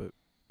with us, but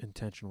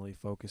intentionally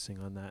focusing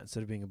on that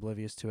instead of being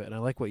oblivious to it. And I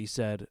like what you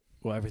said,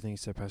 everything you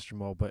said, Pastor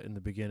Moll, but in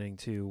the beginning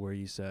too, where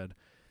you said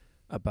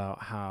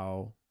about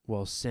how,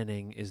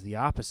 sinning is the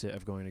opposite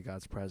of going to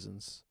God's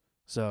presence.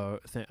 So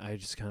I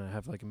just kind of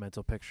have like a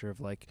mental picture of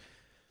like,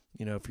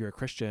 you know, if you're a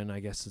Christian, I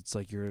guess it's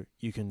like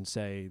you can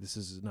say, this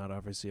is not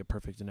obviously a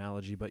perfect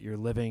analogy, but you're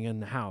living in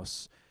the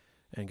house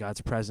and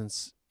God's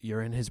presence,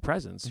 you're in his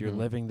presence. You're Mhm.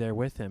 living there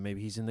with him.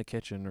 Maybe he's in the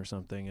kitchen or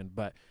something.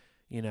 But,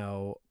 you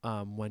know,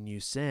 when you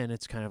sin,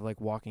 it's kind of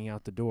like walking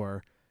out the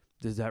door.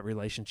 Does that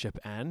relationship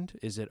end?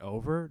 Is it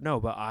over?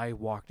 No, but I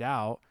walked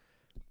out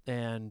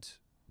and,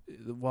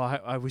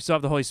 well, we still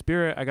have the Holy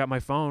Spirit. I got my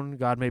phone.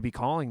 God may be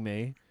calling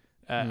me.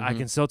 I Mhm.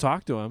 can still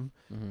talk to him.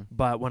 Mm-hmm.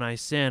 But when I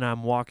sin,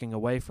 I'm walking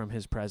away from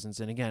his presence.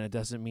 And again, it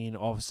doesn't mean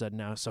all of a sudden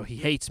now, so he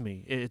hates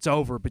me. It's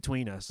over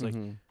between us. Like,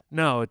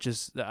 no, it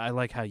just, I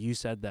like how you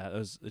said that.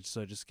 It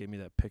just gave me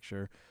that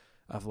picture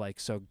of like,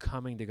 so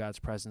coming to God's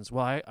presence.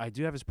 Well, I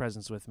do have his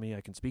presence with me.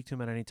 I can speak to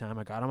him at any time.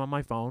 I got him on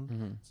my phone.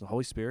 Mm-hmm. It's the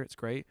Holy Spirit. It's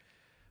great.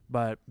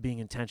 But being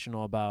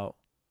intentional about,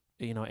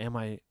 you know, am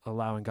I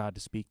allowing God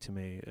to speak to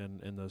me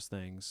and those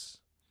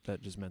things?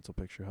 That just mental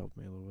picture helped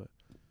me a little bit.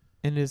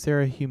 And is there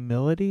a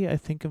humility, I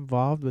think,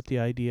 involved with the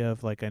idea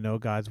of like, I know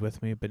God's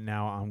with me, but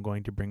now I'm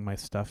going to bring my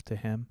stuff to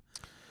him?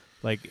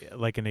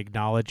 Like an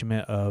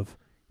acknowledgement of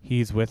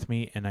he's with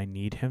me and I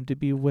need him to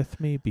be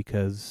with me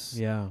because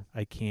Yeah.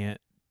 I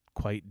can't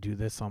quite do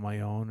this on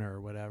my own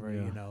or whatever,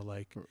 Yeah. you know,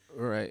 like.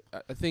 Right.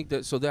 I think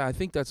that. So that I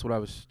think that's what I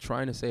was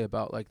trying to say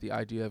about like the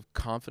idea of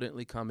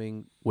confidently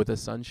coming with a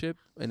sonship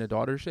and a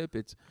daughtership.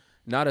 It's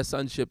not a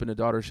sonship and a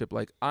daughtership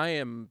like I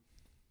am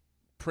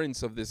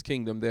prince of this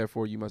kingdom,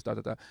 therefore you must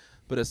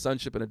but a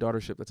sonship and a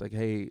daughtership that's like,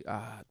 hey,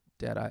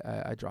 Dad,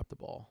 I dropped the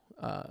ball.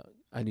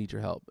 I need your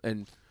help.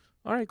 And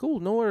all right, cool,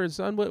 no worries,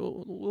 son.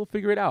 We'll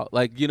figure it out.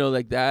 Like, you know,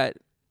 like that.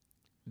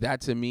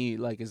 That to me,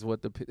 like, is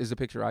what is the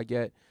picture I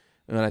get,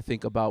 and I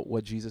think about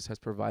what Jesus has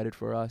provided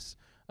for us.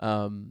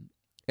 And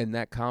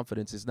that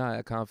confidence is not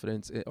a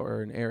confidence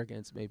or an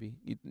arrogance. Maybe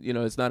you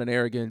know, it's not an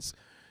arrogance.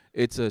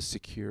 It's a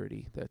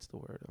security. That's the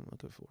word I'm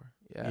looking for.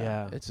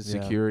 Yeah. It's a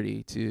Yeah.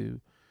 security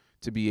to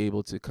be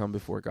able to come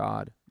before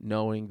God,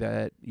 knowing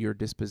that your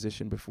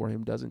disposition before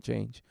him doesn't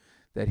change,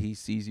 that he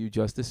sees you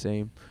just the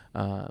same,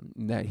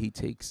 that he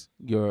takes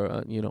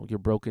your, your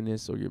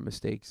brokenness or your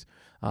mistakes,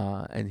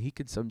 and he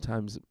could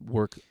sometimes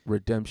work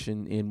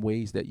redemption in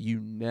ways that you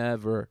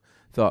never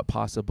thought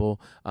possible.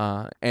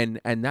 And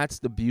that's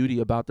the beauty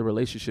about the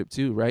relationship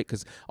too, right?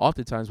 Because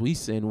oftentimes we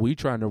sin, we're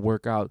trying to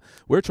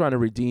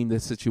redeem the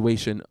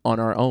situation on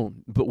our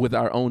own, but with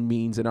our own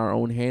means and our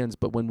own hands.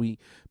 But when we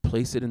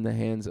place it in the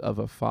hands of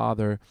a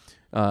father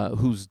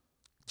whose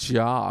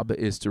job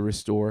is to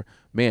restore,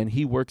 man,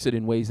 he works it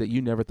in ways that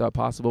you never thought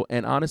possible.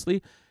 And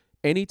honestly,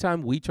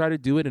 anytime we try to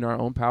do it in our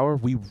own power,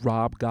 we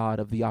rob God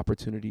of the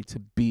opportunity to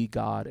be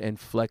God and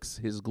flex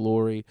his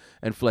glory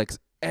and flex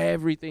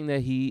everything that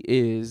he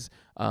is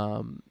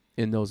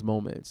in those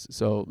moments.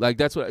 So like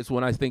that's what it's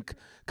when I think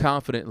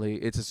confidently,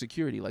 it's a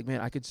security. Like, man,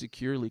 I could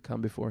securely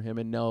come before him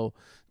and know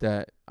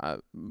that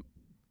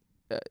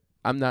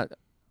I'm not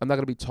going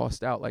to be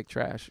tossed out like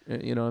trash.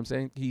 You know what I'm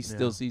saying? He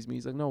still sees me.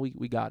 He's like, no,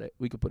 we got it.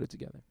 We could put it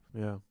together.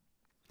 Yeah.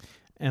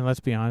 And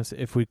let's be honest,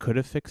 if we could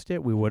have fixed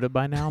it, we would have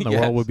by now. The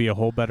Yes. world would be a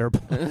whole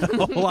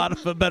lot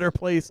of a better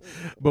place.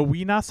 But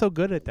we not so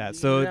good at that.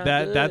 So Not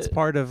that's good.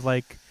 part of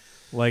like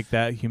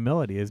that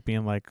humility is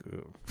being like,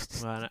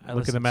 Well, I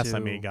look at the listened mess I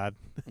to made, God.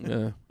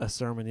 Yeah. a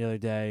sermon the other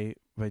day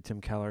by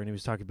Tim Keller, and he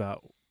was talking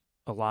about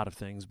a lot of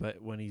things,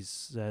 but when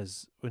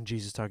Jesus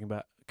is talking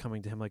about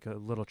coming to him like a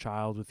little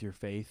child with your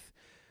faith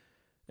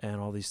and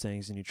all these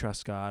things, and you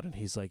trust God, and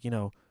he's like, you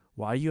know,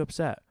 why are you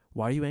upset?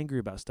 Why are you angry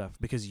about stuff?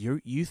 Because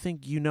you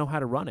think you know how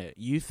to run it.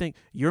 You think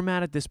you're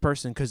mad at this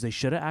person because they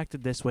should have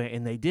acted this way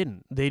and they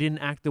didn't. They didn't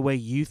act the way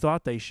you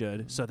thought they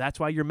should. So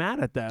that's why you're mad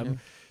at them.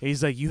 Yeah.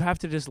 He's like, you have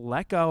to just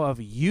let go of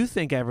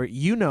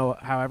you know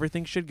how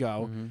everything should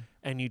go, Mm-hmm.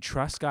 and you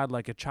trust God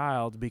like a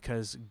child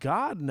because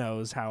God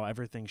knows how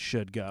everything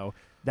should go.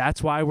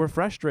 That's why we're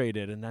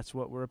frustrated, and that's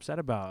what we're upset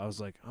about. I was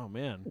like, oh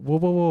man.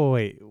 Whoa,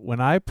 wait. When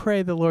I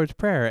pray the Lord's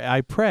Prayer, I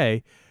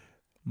pray,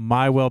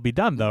 my will be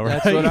done, though,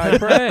 right? That's what I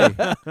pray.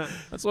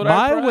 That's what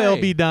I pray. My will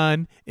be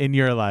done in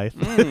your life.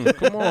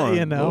 Come on,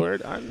 You know?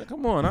 Lord.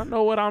 Come on. I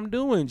know what I'm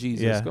doing,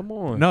 Jesus. Yeah. Come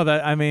on. No,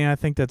 I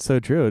think that's so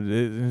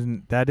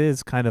true. That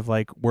is kind of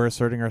like we're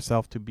asserting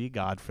ourselves to be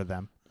God for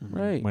them.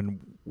 Right.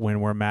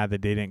 When we're mad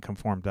that they didn't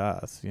conform to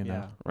us, you know.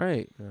 Yeah.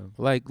 Right. Yeah.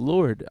 Like,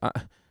 Lord,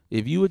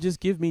 if you would just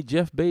give me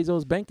Jeff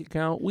Bezos' bank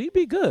account, we'd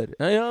be good.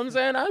 You know what I'm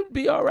saying? I'd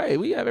be all right.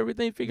 We have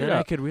everything figured Then I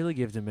out. could really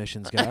give to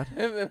missions, God.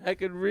 And then I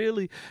could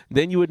really.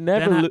 Then you would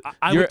never. Then lo-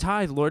 I you're- would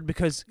tithe, Lord,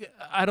 because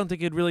I don't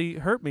think it'd really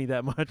hurt me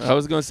that much. I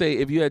was gonna say,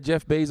 if you had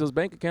Jeff Bezos'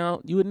 bank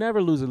account, you would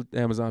never lose an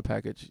Amazon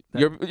package.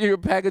 Your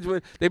package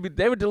would they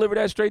would deliver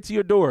that straight to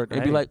your door.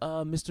 They'd be Right.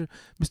 like, Mr.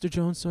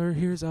 Jones, sir,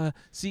 here's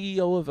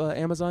CEO of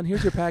Amazon.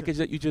 Here's your package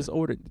that you just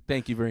ordered.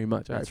 Thank you very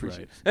much. That's I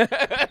appreciate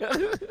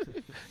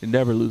it. And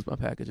never lose my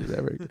packages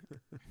ever.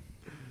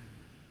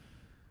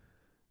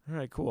 All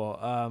right, cool.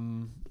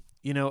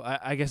 You know,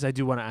 I guess I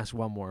do want to ask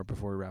one more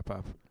before we wrap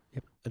up.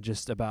 Yep.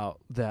 Just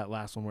about that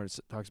last one where it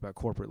talks about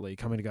corporately,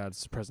 coming to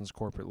God's presence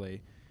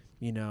corporately.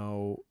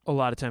 a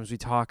lot of times we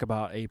talk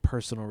about a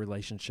personal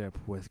relationship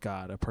with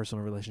God, a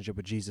personal relationship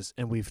with Jesus,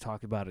 and we've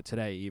talked about it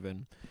today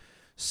even.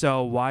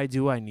 So why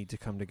do I need to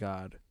come to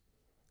God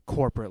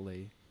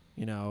corporately?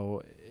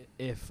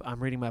 If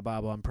I'm reading my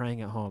Bible, I'm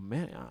praying at home,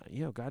 man,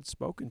 God's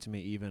spoken to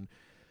me even.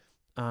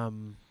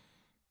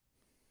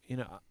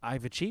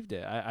 I've achieved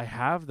it. I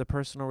have the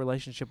personal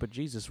relationship with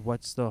Jesus.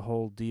 What's the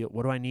whole deal?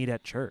 What do I need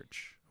at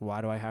church?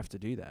 Why do I have to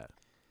do that?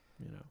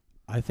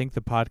 I think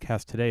the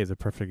podcast today is a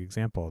perfect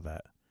example of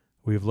that.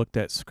 We've looked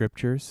at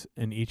scriptures,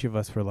 and each of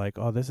us were like,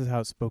 oh, this is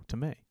how it spoke to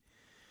me.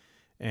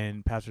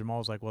 And Pastor Jamal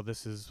was like, well,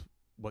 this is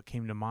what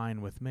came to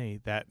mind with me,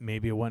 that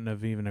maybe it wouldn't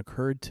have even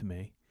occurred to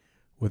me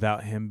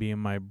without him being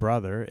my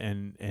brother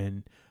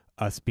and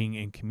us being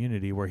in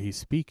community where he's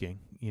speaking.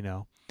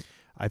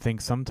 I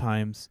think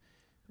sometimes,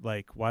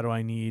 like, why do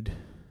I need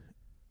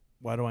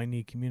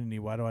community?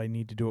 Why do I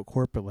need to do it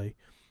corporately?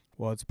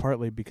 Well, it's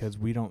partly because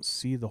we don't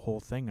see the whole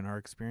thing and our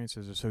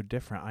experiences are so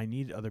different. I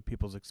need other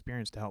people's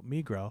experience to help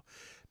me grow,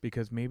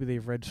 because maybe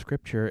they've read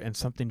scripture and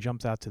something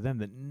jumps out to them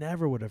that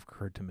never would have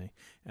occurred to me.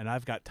 And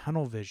I've got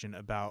tunnel vision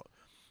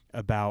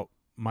about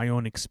my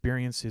own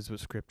experiences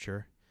with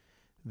scripture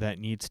that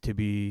needs to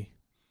be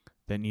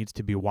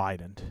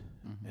widened.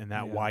 Mm-hmm. And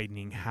that Yeah.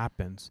 widening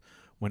happens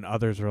when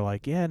others are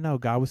like, yeah, no,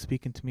 God was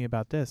speaking to me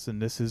about this,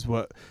 and this is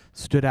what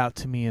stood out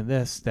to me in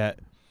this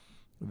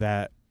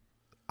that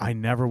I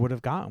never would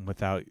have gotten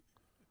without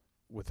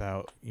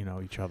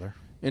each other.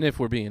 And if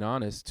we're being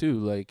honest too,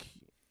 like,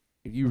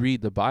 if you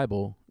read the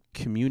Bible,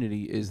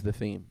 community is the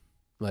theme.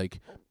 Like,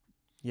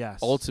 Yes.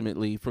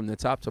 ultimately, from the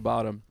top to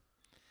bottom,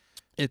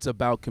 it's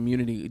about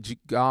community.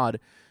 God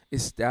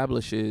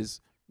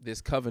establishes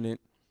this covenant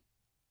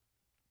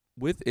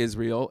with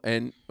Israel,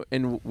 and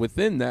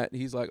within that,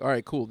 he's like, all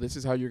right, cool, this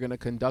is how you're going to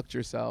conduct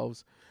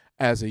yourselves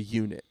as a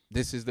unit.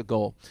 This is the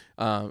goal.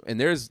 And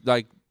there's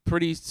like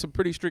some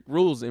pretty strict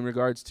rules in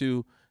regards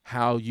to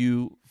how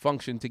you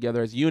function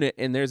together as a unit.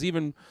 And there's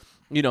even,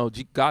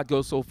 God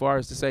goes so far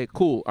as to say,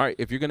 cool, all right,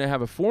 if you're going to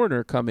have a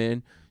foreigner come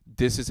in,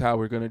 this is how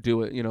we're going to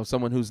do it.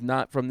 Someone who's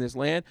not from this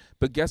land.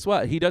 But guess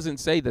what? He doesn't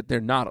say that they're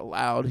not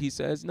allowed. He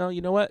says, no, you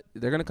know what?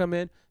 They're going to come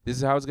in. This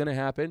is how it's going to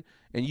happen.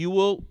 And you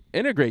will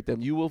integrate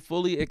them. You will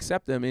fully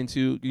accept them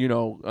into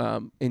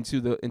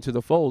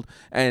the fold.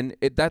 And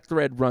that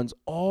thread runs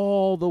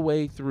all the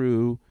way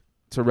through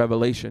to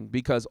Revelation,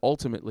 because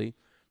ultimately,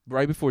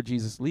 right before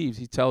Jesus leaves,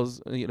 he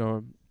tells, he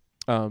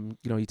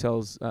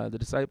tells the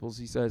disciples,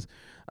 he says,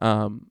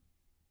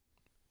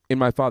 in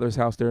my Father's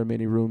house there are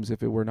many rooms.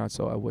 If it were not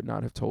so, I would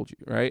not have told you,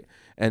 right?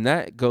 And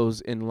that goes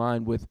in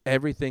line with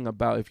everything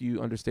about, if you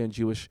understand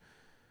Jewish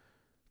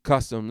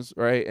customs,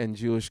 right, and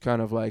Jewish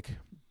kind of like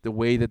the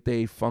way that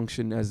they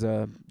function as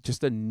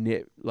just a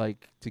knit,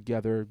 like,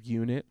 together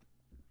unit.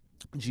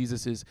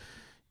 Jesus is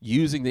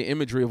using the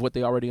imagery of what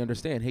they already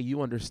understand. Hey,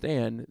 you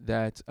understand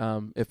that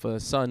if a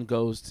son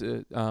goes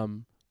to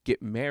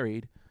get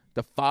married,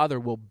 the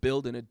father will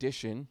build an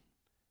addition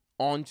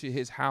onto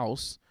his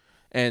house,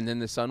 and then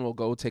the son will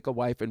go take a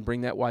wife and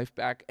bring that wife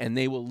back, and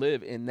they will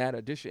live in that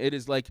addition. It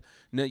is like,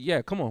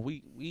 yeah, come on,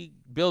 we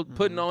build,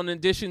 putting on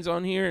additions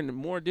on here and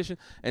more additions.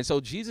 And so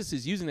Jesus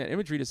is using that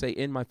imagery to say,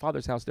 in my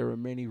Father's house there are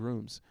many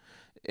rooms,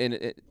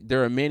 and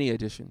there are many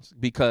additions,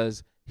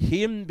 because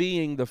him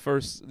being the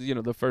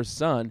first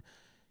son,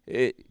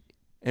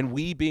 and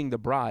we being the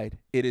bride,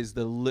 it is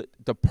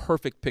the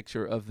perfect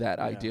picture of that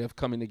idea of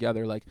coming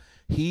together. Like,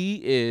 he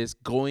is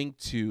going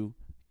to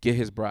get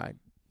his bride,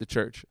 the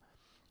church.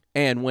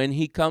 And when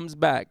he comes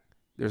back,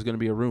 there's going to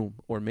be a room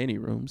or many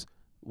rooms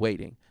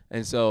waiting.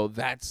 And so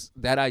that's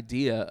that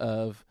idea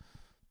of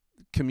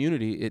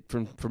community. It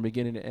from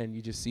beginning to end,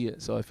 you just see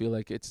it. So I feel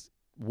like it's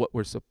what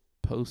we're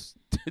supposed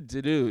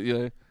to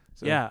do.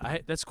 So. Yeah,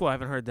 that's cool. I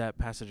haven't heard that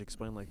passage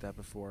explained like that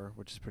before,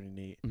 which is pretty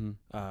neat.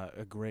 Mm-hmm.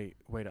 A great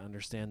way to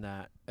understand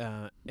that.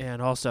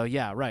 And also,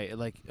 yeah, right.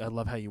 Like, I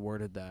love how you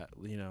worded that,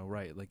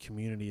 right. Like,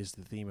 community is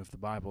the theme of the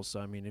Bible. So,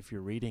 I mean, if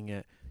you're reading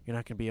it, you're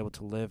not going to be able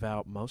to live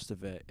out most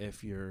of it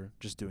if you're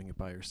just doing it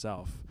by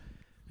yourself.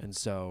 And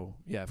so,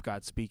 yeah, if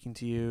God's speaking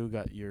to you,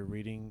 you're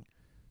reading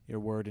your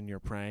word and you're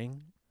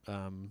praying,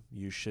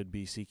 you should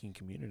be seeking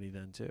community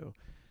then too.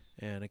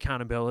 And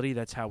accountability,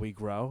 that's how we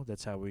grow.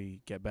 That's how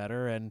we get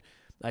better. And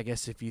I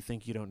guess if you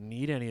think you don't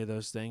need any of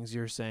those things,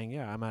 you're saying,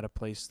 yeah, I'm at a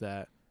place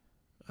that,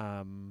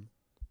 I'm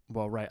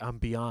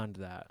beyond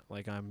that.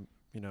 Like,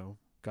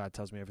 God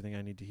tells me everything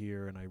I need to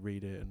hear and I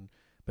read it.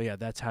 But yeah,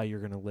 that's how you're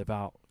going to live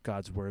out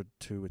God's word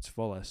to its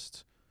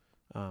fullest,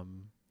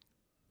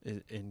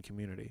 in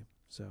community.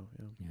 So,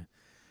 yeah.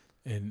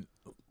 And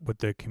with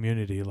the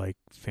community, like,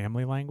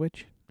 family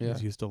language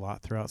is used a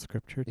lot throughout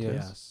scripture too.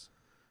 Yes.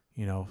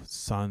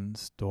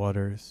 Sons,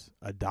 daughters,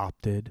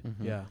 adopted,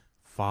 Mm-hmm. Yeah.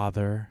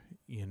 father,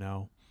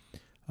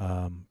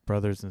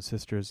 brothers and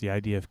sisters. The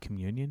idea of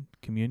communion,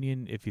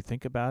 if you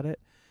think about it,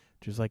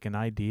 just like an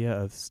idea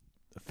of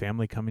a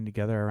family coming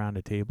together around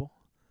a table,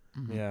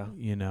 Mm-hmm.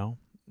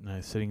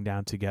 Yeah. Sitting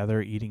down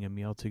together, eating a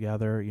meal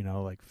together,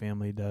 like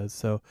family does.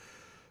 So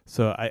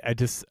I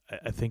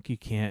think you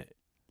can't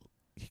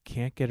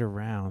get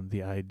around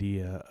the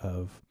idea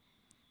of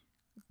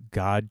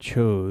God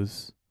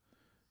chose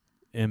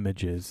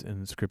images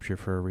in Scripture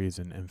for a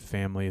reason, and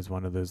family is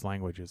one of those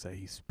languages that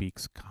He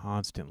speaks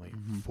constantly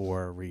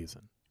for a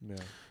reason.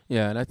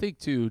 Yeah, and I think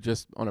too,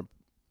 just on a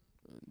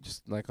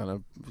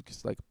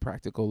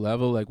practical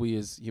level, like we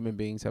as human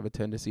beings have a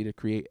tendency to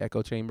create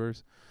echo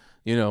chambers,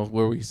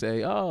 where we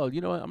say, oh,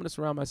 you know what, I'm going to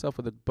surround myself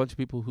with a bunch of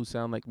people who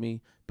sound like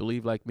me,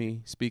 believe like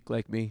me, speak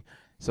like me,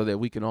 so that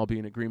we can all be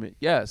in agreement.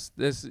 Yes,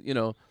 this,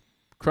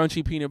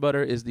 crunchy peanut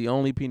butter is the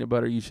only peanut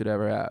butter you should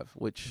ever have,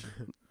 which,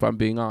 if I'm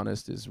being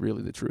honest, is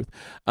really the truth.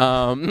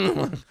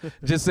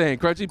 Just saying,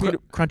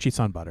 Crunchy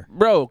sun butter.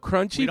 Bro,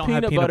 crunchy We don't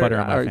peanut have peanut butter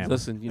in my All right, family.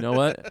 listen, you know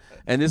what?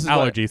 And this is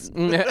Allergies.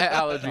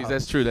 allergies.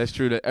 That's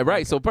true.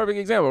 Right. So perfect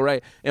example,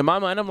 right? In my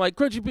mind, I'm like,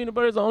 crunchy peanut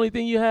butter is the only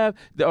thing you have,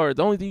 or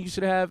the only thing you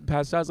should have.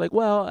 Pastor Todd's like,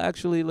 well,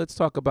 actually, let's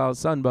talk about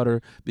sun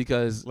butter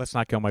because Let's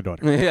not kill my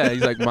daughter. yeah,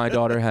 he's like, my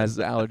daughter has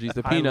allergies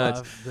to peanuts.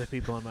 I love the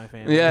people in my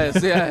family.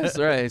 Yes,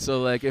 right.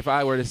 So like, if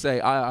I were to say,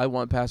 I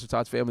want Pastor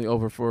Todd's family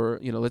over for,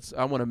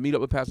 I want to meet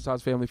up with Pastor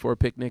Todd's family for a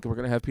picnic, and we're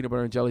gonna have peanut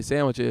butter and jelly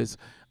sandwiches.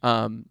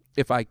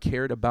 If I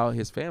cared about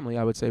his family,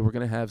 I would say we're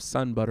gonna have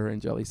sun butter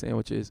and jelly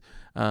sandwiches,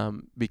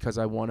 because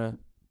I wanna,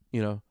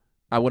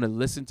 I want to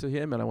listen to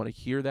him and I want to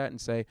hear that and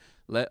say,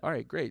 all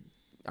right, great.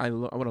 I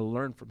want to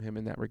learn from him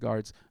in that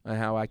regards, and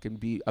how I can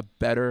be a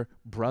better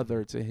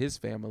brother to his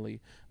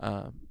family,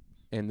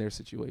 in their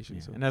situation.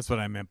 Yeah, So. and that's what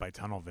I meant by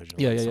tunnel vision.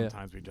 Yeah, Like, yeah, yeah.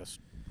 sometimes we just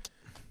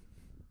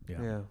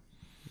Yeah.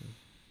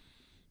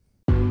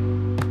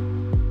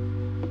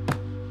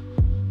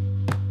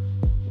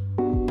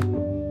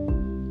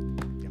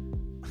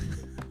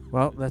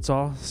 Well, that's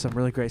all. Some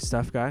really great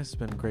stuff, guys. It's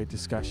been a great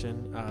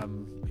discussion.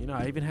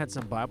 I even had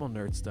some Bible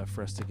nerd stuff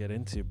for us to get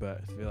into,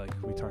 but I feel like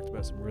we talked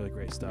about some really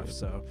great stuff,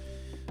 so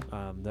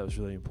that was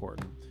really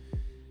important.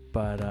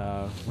 But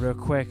real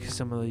quick,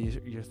 some of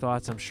your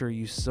thoughts. I'm sure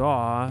you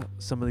saw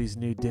some of these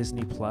new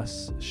Disney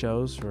Plus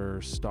shows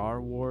for Star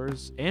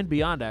Wars and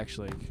beyond,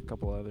 actually, a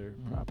couple other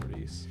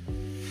properties.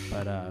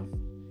 But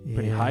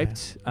pretty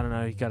hyped. I don't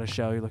know. You got a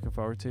show you're looking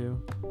forward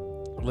to?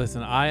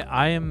 Listen,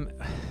 I am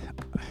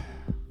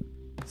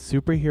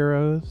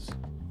superheroes.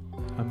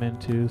 I'm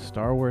into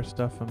Star Wars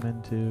stuff. I'm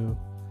into.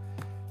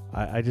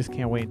 I just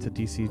can't wait until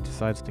DC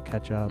decides to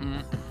catch up.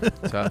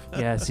 Tough.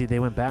 Yeah. See, they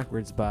went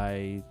backwards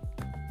by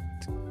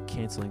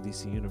canceling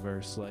DC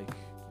Universe.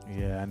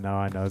 Yeah, no,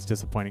 I know it's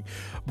disappointing,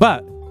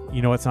 but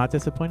you know what's not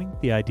disappointing?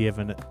 The idea of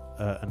an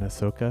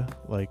Ahsoka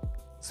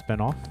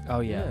spinoff. Oh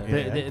yeah,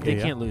 Yeah. they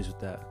Yeah. can't lose with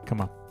that.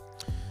 Come on.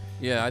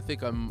 Yeah, I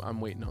think I'm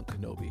waiting on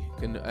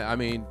Kenobi. I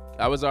mean,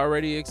 I was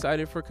already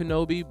excited for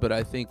Kenobi, but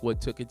I think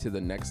what took it to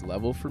the next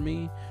level for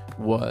me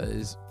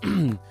was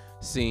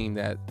seeing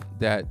that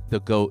the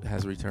GOAT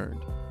has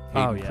returned.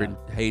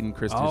 Hayden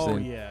Christensen. Oh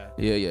yeah.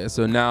 Yeah.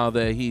 So now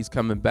that he's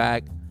coming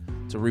back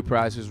to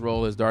reprise his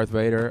role as Darth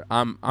Vader,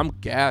 I'm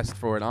gassed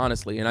for it,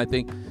 honestly. And I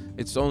think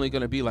it's only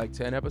going to be like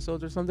 10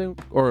 episodes or something,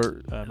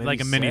 or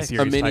Like a mini 6.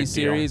 series. a mini type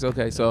series. deal.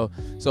 Okay, so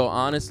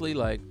honestly,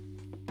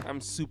 I'm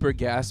super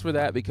gassed for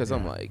that because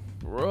I'm like,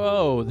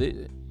 bro,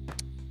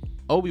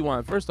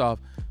 Obi-Wan. First off,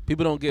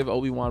 people don't give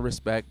Obi-Wan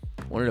respect.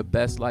 One of the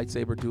best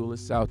lightsaber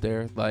duelists out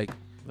there.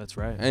 That's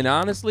right. And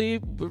honestly,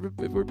 if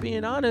we're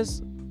being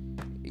honest,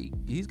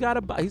 he's got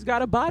a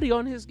body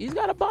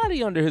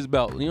under his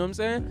belt. You know what I'm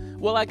saying?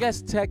 Well, I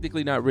guess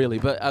technically not really,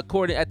 but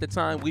according at the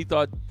time we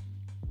thought.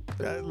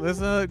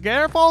 Listen,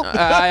 careful.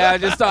 I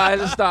just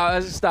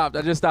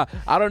stopped.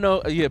 I don't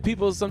know. Yeah,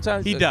 people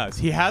sometimes He does.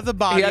 He has a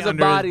body. He has a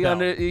under body his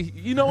belt. under.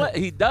 You know what?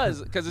 He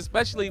does, because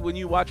especially when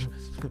you watch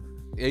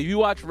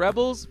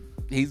Rebels,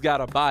 he's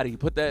got a body.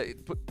 Put that.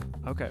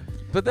 Okay.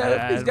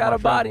 He's got a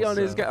watch body Rebels,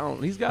 on his. so.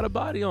 He's got a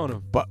body on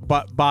him.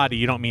 But body,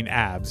 you don't mean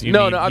abs. You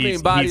No, mean no, I mean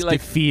he's- body, He's like-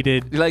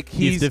 defeated. Like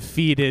he's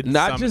defeated.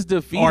 Not some just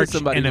defeated arch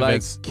somebody,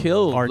 enemies.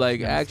 killed, Arch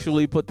like nemesis.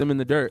 actually put them in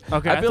the dirt.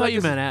 Okay. I feel thought like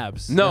you this- meant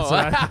abs. No, That's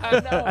what I-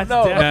 That's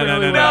no,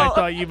 definitely no, what I no.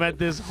 thought you meant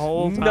this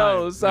whole time.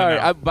 No, sorry.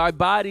 No. By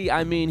body,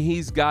 I mean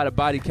he's got a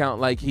body count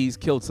like he's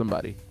killed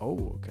somebody.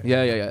 Oh, okay.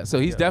 Yeah. So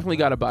he's definitely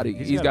got a body.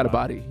 He's got a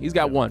body. He's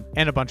got one.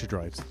 and a bunch of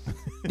droids.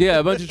 Yeah,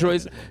 a bunch of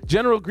droids.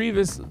 General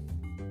Grievous.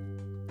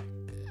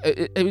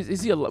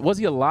 Was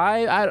he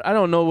alive? I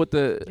don't know what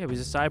the. Yeah, he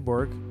was a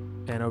cyborg,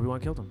 and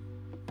Obi-Wan killed him.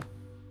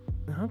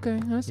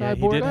 Okay, that's Yeah,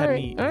 he did have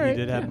meat. He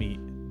did have meat.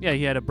 Yeah,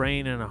 he had a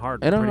brain and a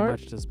heart. And a pretty heart?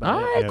 much just All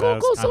about right, it. Yeah, cool. that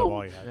was kind of So,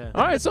 all he had. Yeah.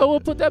 all right, so we'll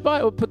put that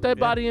body. We'll put that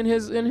body in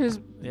his.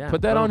 Yeah,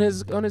 Put that boom.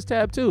 on his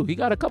tab too. He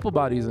got a couple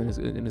bodies in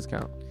his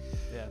count.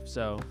 Yeah.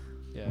 So.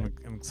 Yeah.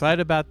 I'm excited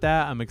about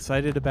that. I'm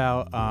excited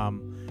about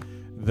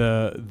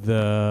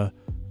the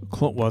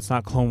well, it's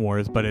not Clone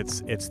Wars, but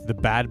it's the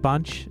Bad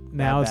Bunch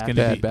now. Bad It's Batch.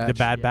 going to be Bad the Batch.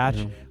 Bad Batch,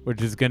 Yeah.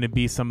 which is going to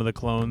be some of the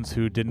clones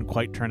who didn't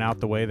quite turn out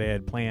the way they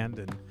had planned,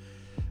 and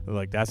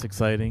that's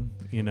exciting.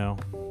 Yeah.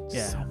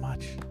 So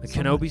much. The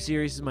so Kenobi much.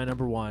 series is my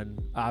number one,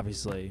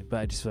 obviously, but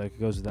I just feel like it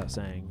goes without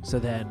saying. So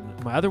then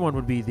my other one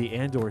would be the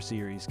Andor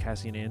series,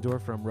 Cassian Andor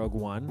from Rogue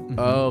One.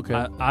 Oh, okay.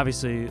 I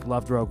obviously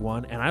loved Rogue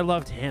One, and I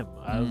loved him.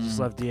 I just Mm.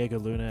 loved Diego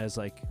Luna as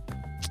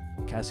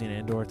Cassian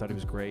Andor. I thought he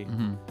was great.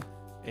 Mhm.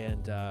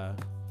 And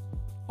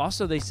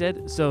Also, they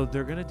said so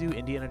they're gonna do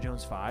Indiana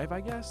Jones 5,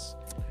 I guess,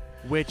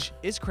 which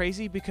is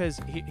crazy because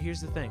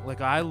here's the thing.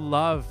 Like, I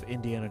love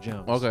Indiana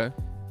Jones. Okay.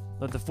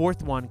 But the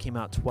fourth one came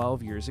out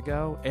 12 years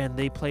ago, and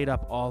they played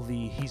up all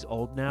the "he's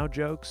old now"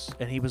 jokes,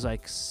 and he was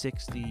like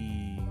 60.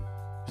 He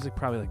was like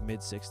probably like mid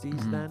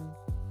 60s then,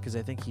 because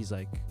I think he's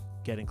like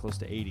getting close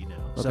to 80 now.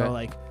 Okay. So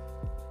like,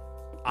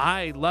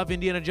 I love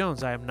Indiana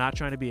Jones. I am not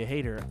trying to be a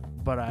hater,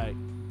 but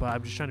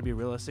I'm just trying to be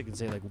realistic and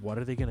say, like, what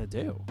are they gonna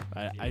do?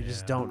 I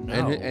just don't know.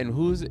 And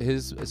who's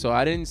his? So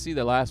I didn't see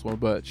the last one,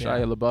 but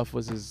Shia LaBeouf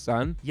was his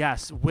son.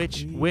 Yes,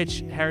 which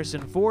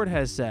Harrison Ford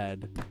has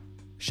said,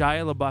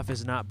 Shia LaBeouf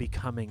is not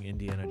becoming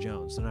Indiana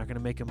Jones. They're not going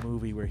to make a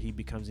movie where he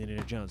becomes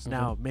Indiana Jones.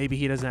 Now, maybe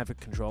he doesn't have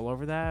control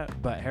over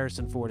that, but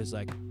Harrison Ford is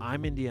like,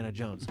 I'm Indiana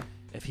Jones.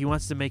 If he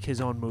wants to make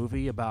his own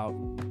movie about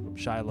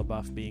Shia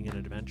LaBeouf being an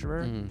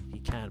adventurer, he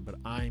can, but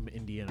I'm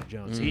Indiana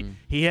Jones.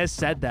 He has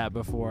said that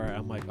before.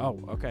 I'm like, oh,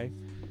 okay.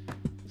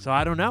 So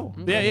I don't know.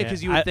 Yeah,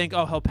 because you would think,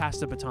 oh, he'll pass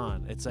the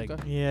baton. It's like,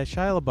 Yeah,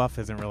 Shia LaBeouf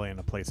isn't really in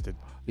a place to.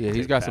 Yeah,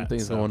 he's do got some that,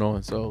 things so- going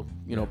on. So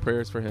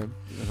prayers for him,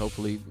 and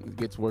hopefully it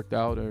gets worked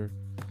out or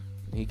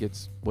he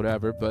gets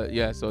whatever. But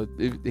yeah, so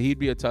he'd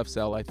be a tough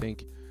sell, I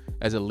think,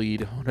 as a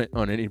lead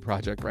on any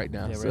project right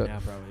now. yeah, So, right now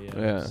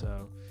probably, yeah.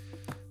 So,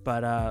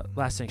 but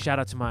last thing, shout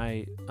out to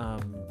my, I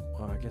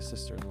guess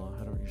sister-in-law.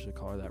 I don't usually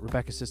call her that.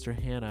 Rebecca's sister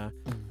Hannah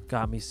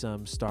got me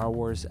some Star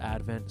Wars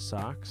Advent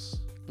socks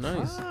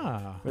Nice.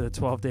 Ah. for the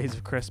 12 days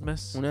of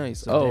Christmas. Nice.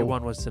 So day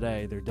one was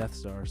today. They're Death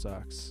Star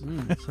socks.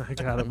 So I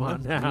got them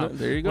on now.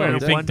 There you go. Wear I them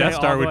think one day Death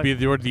Star all the would be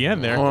toward the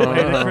end there. Oh,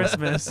 way to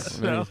Christmas.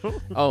 So.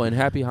 Oh, and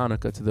happy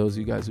Hanukkah to those of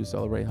you guys who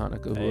celebrate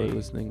Hanukkah who are Hey.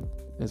 listening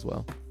as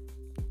well.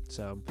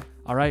 So,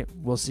 all right.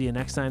 We'll see you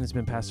next time. It's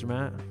been Pastor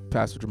Matt.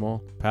 Pastor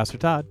Jamal, Pastor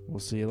Todd. We'll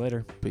see you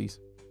later. peace.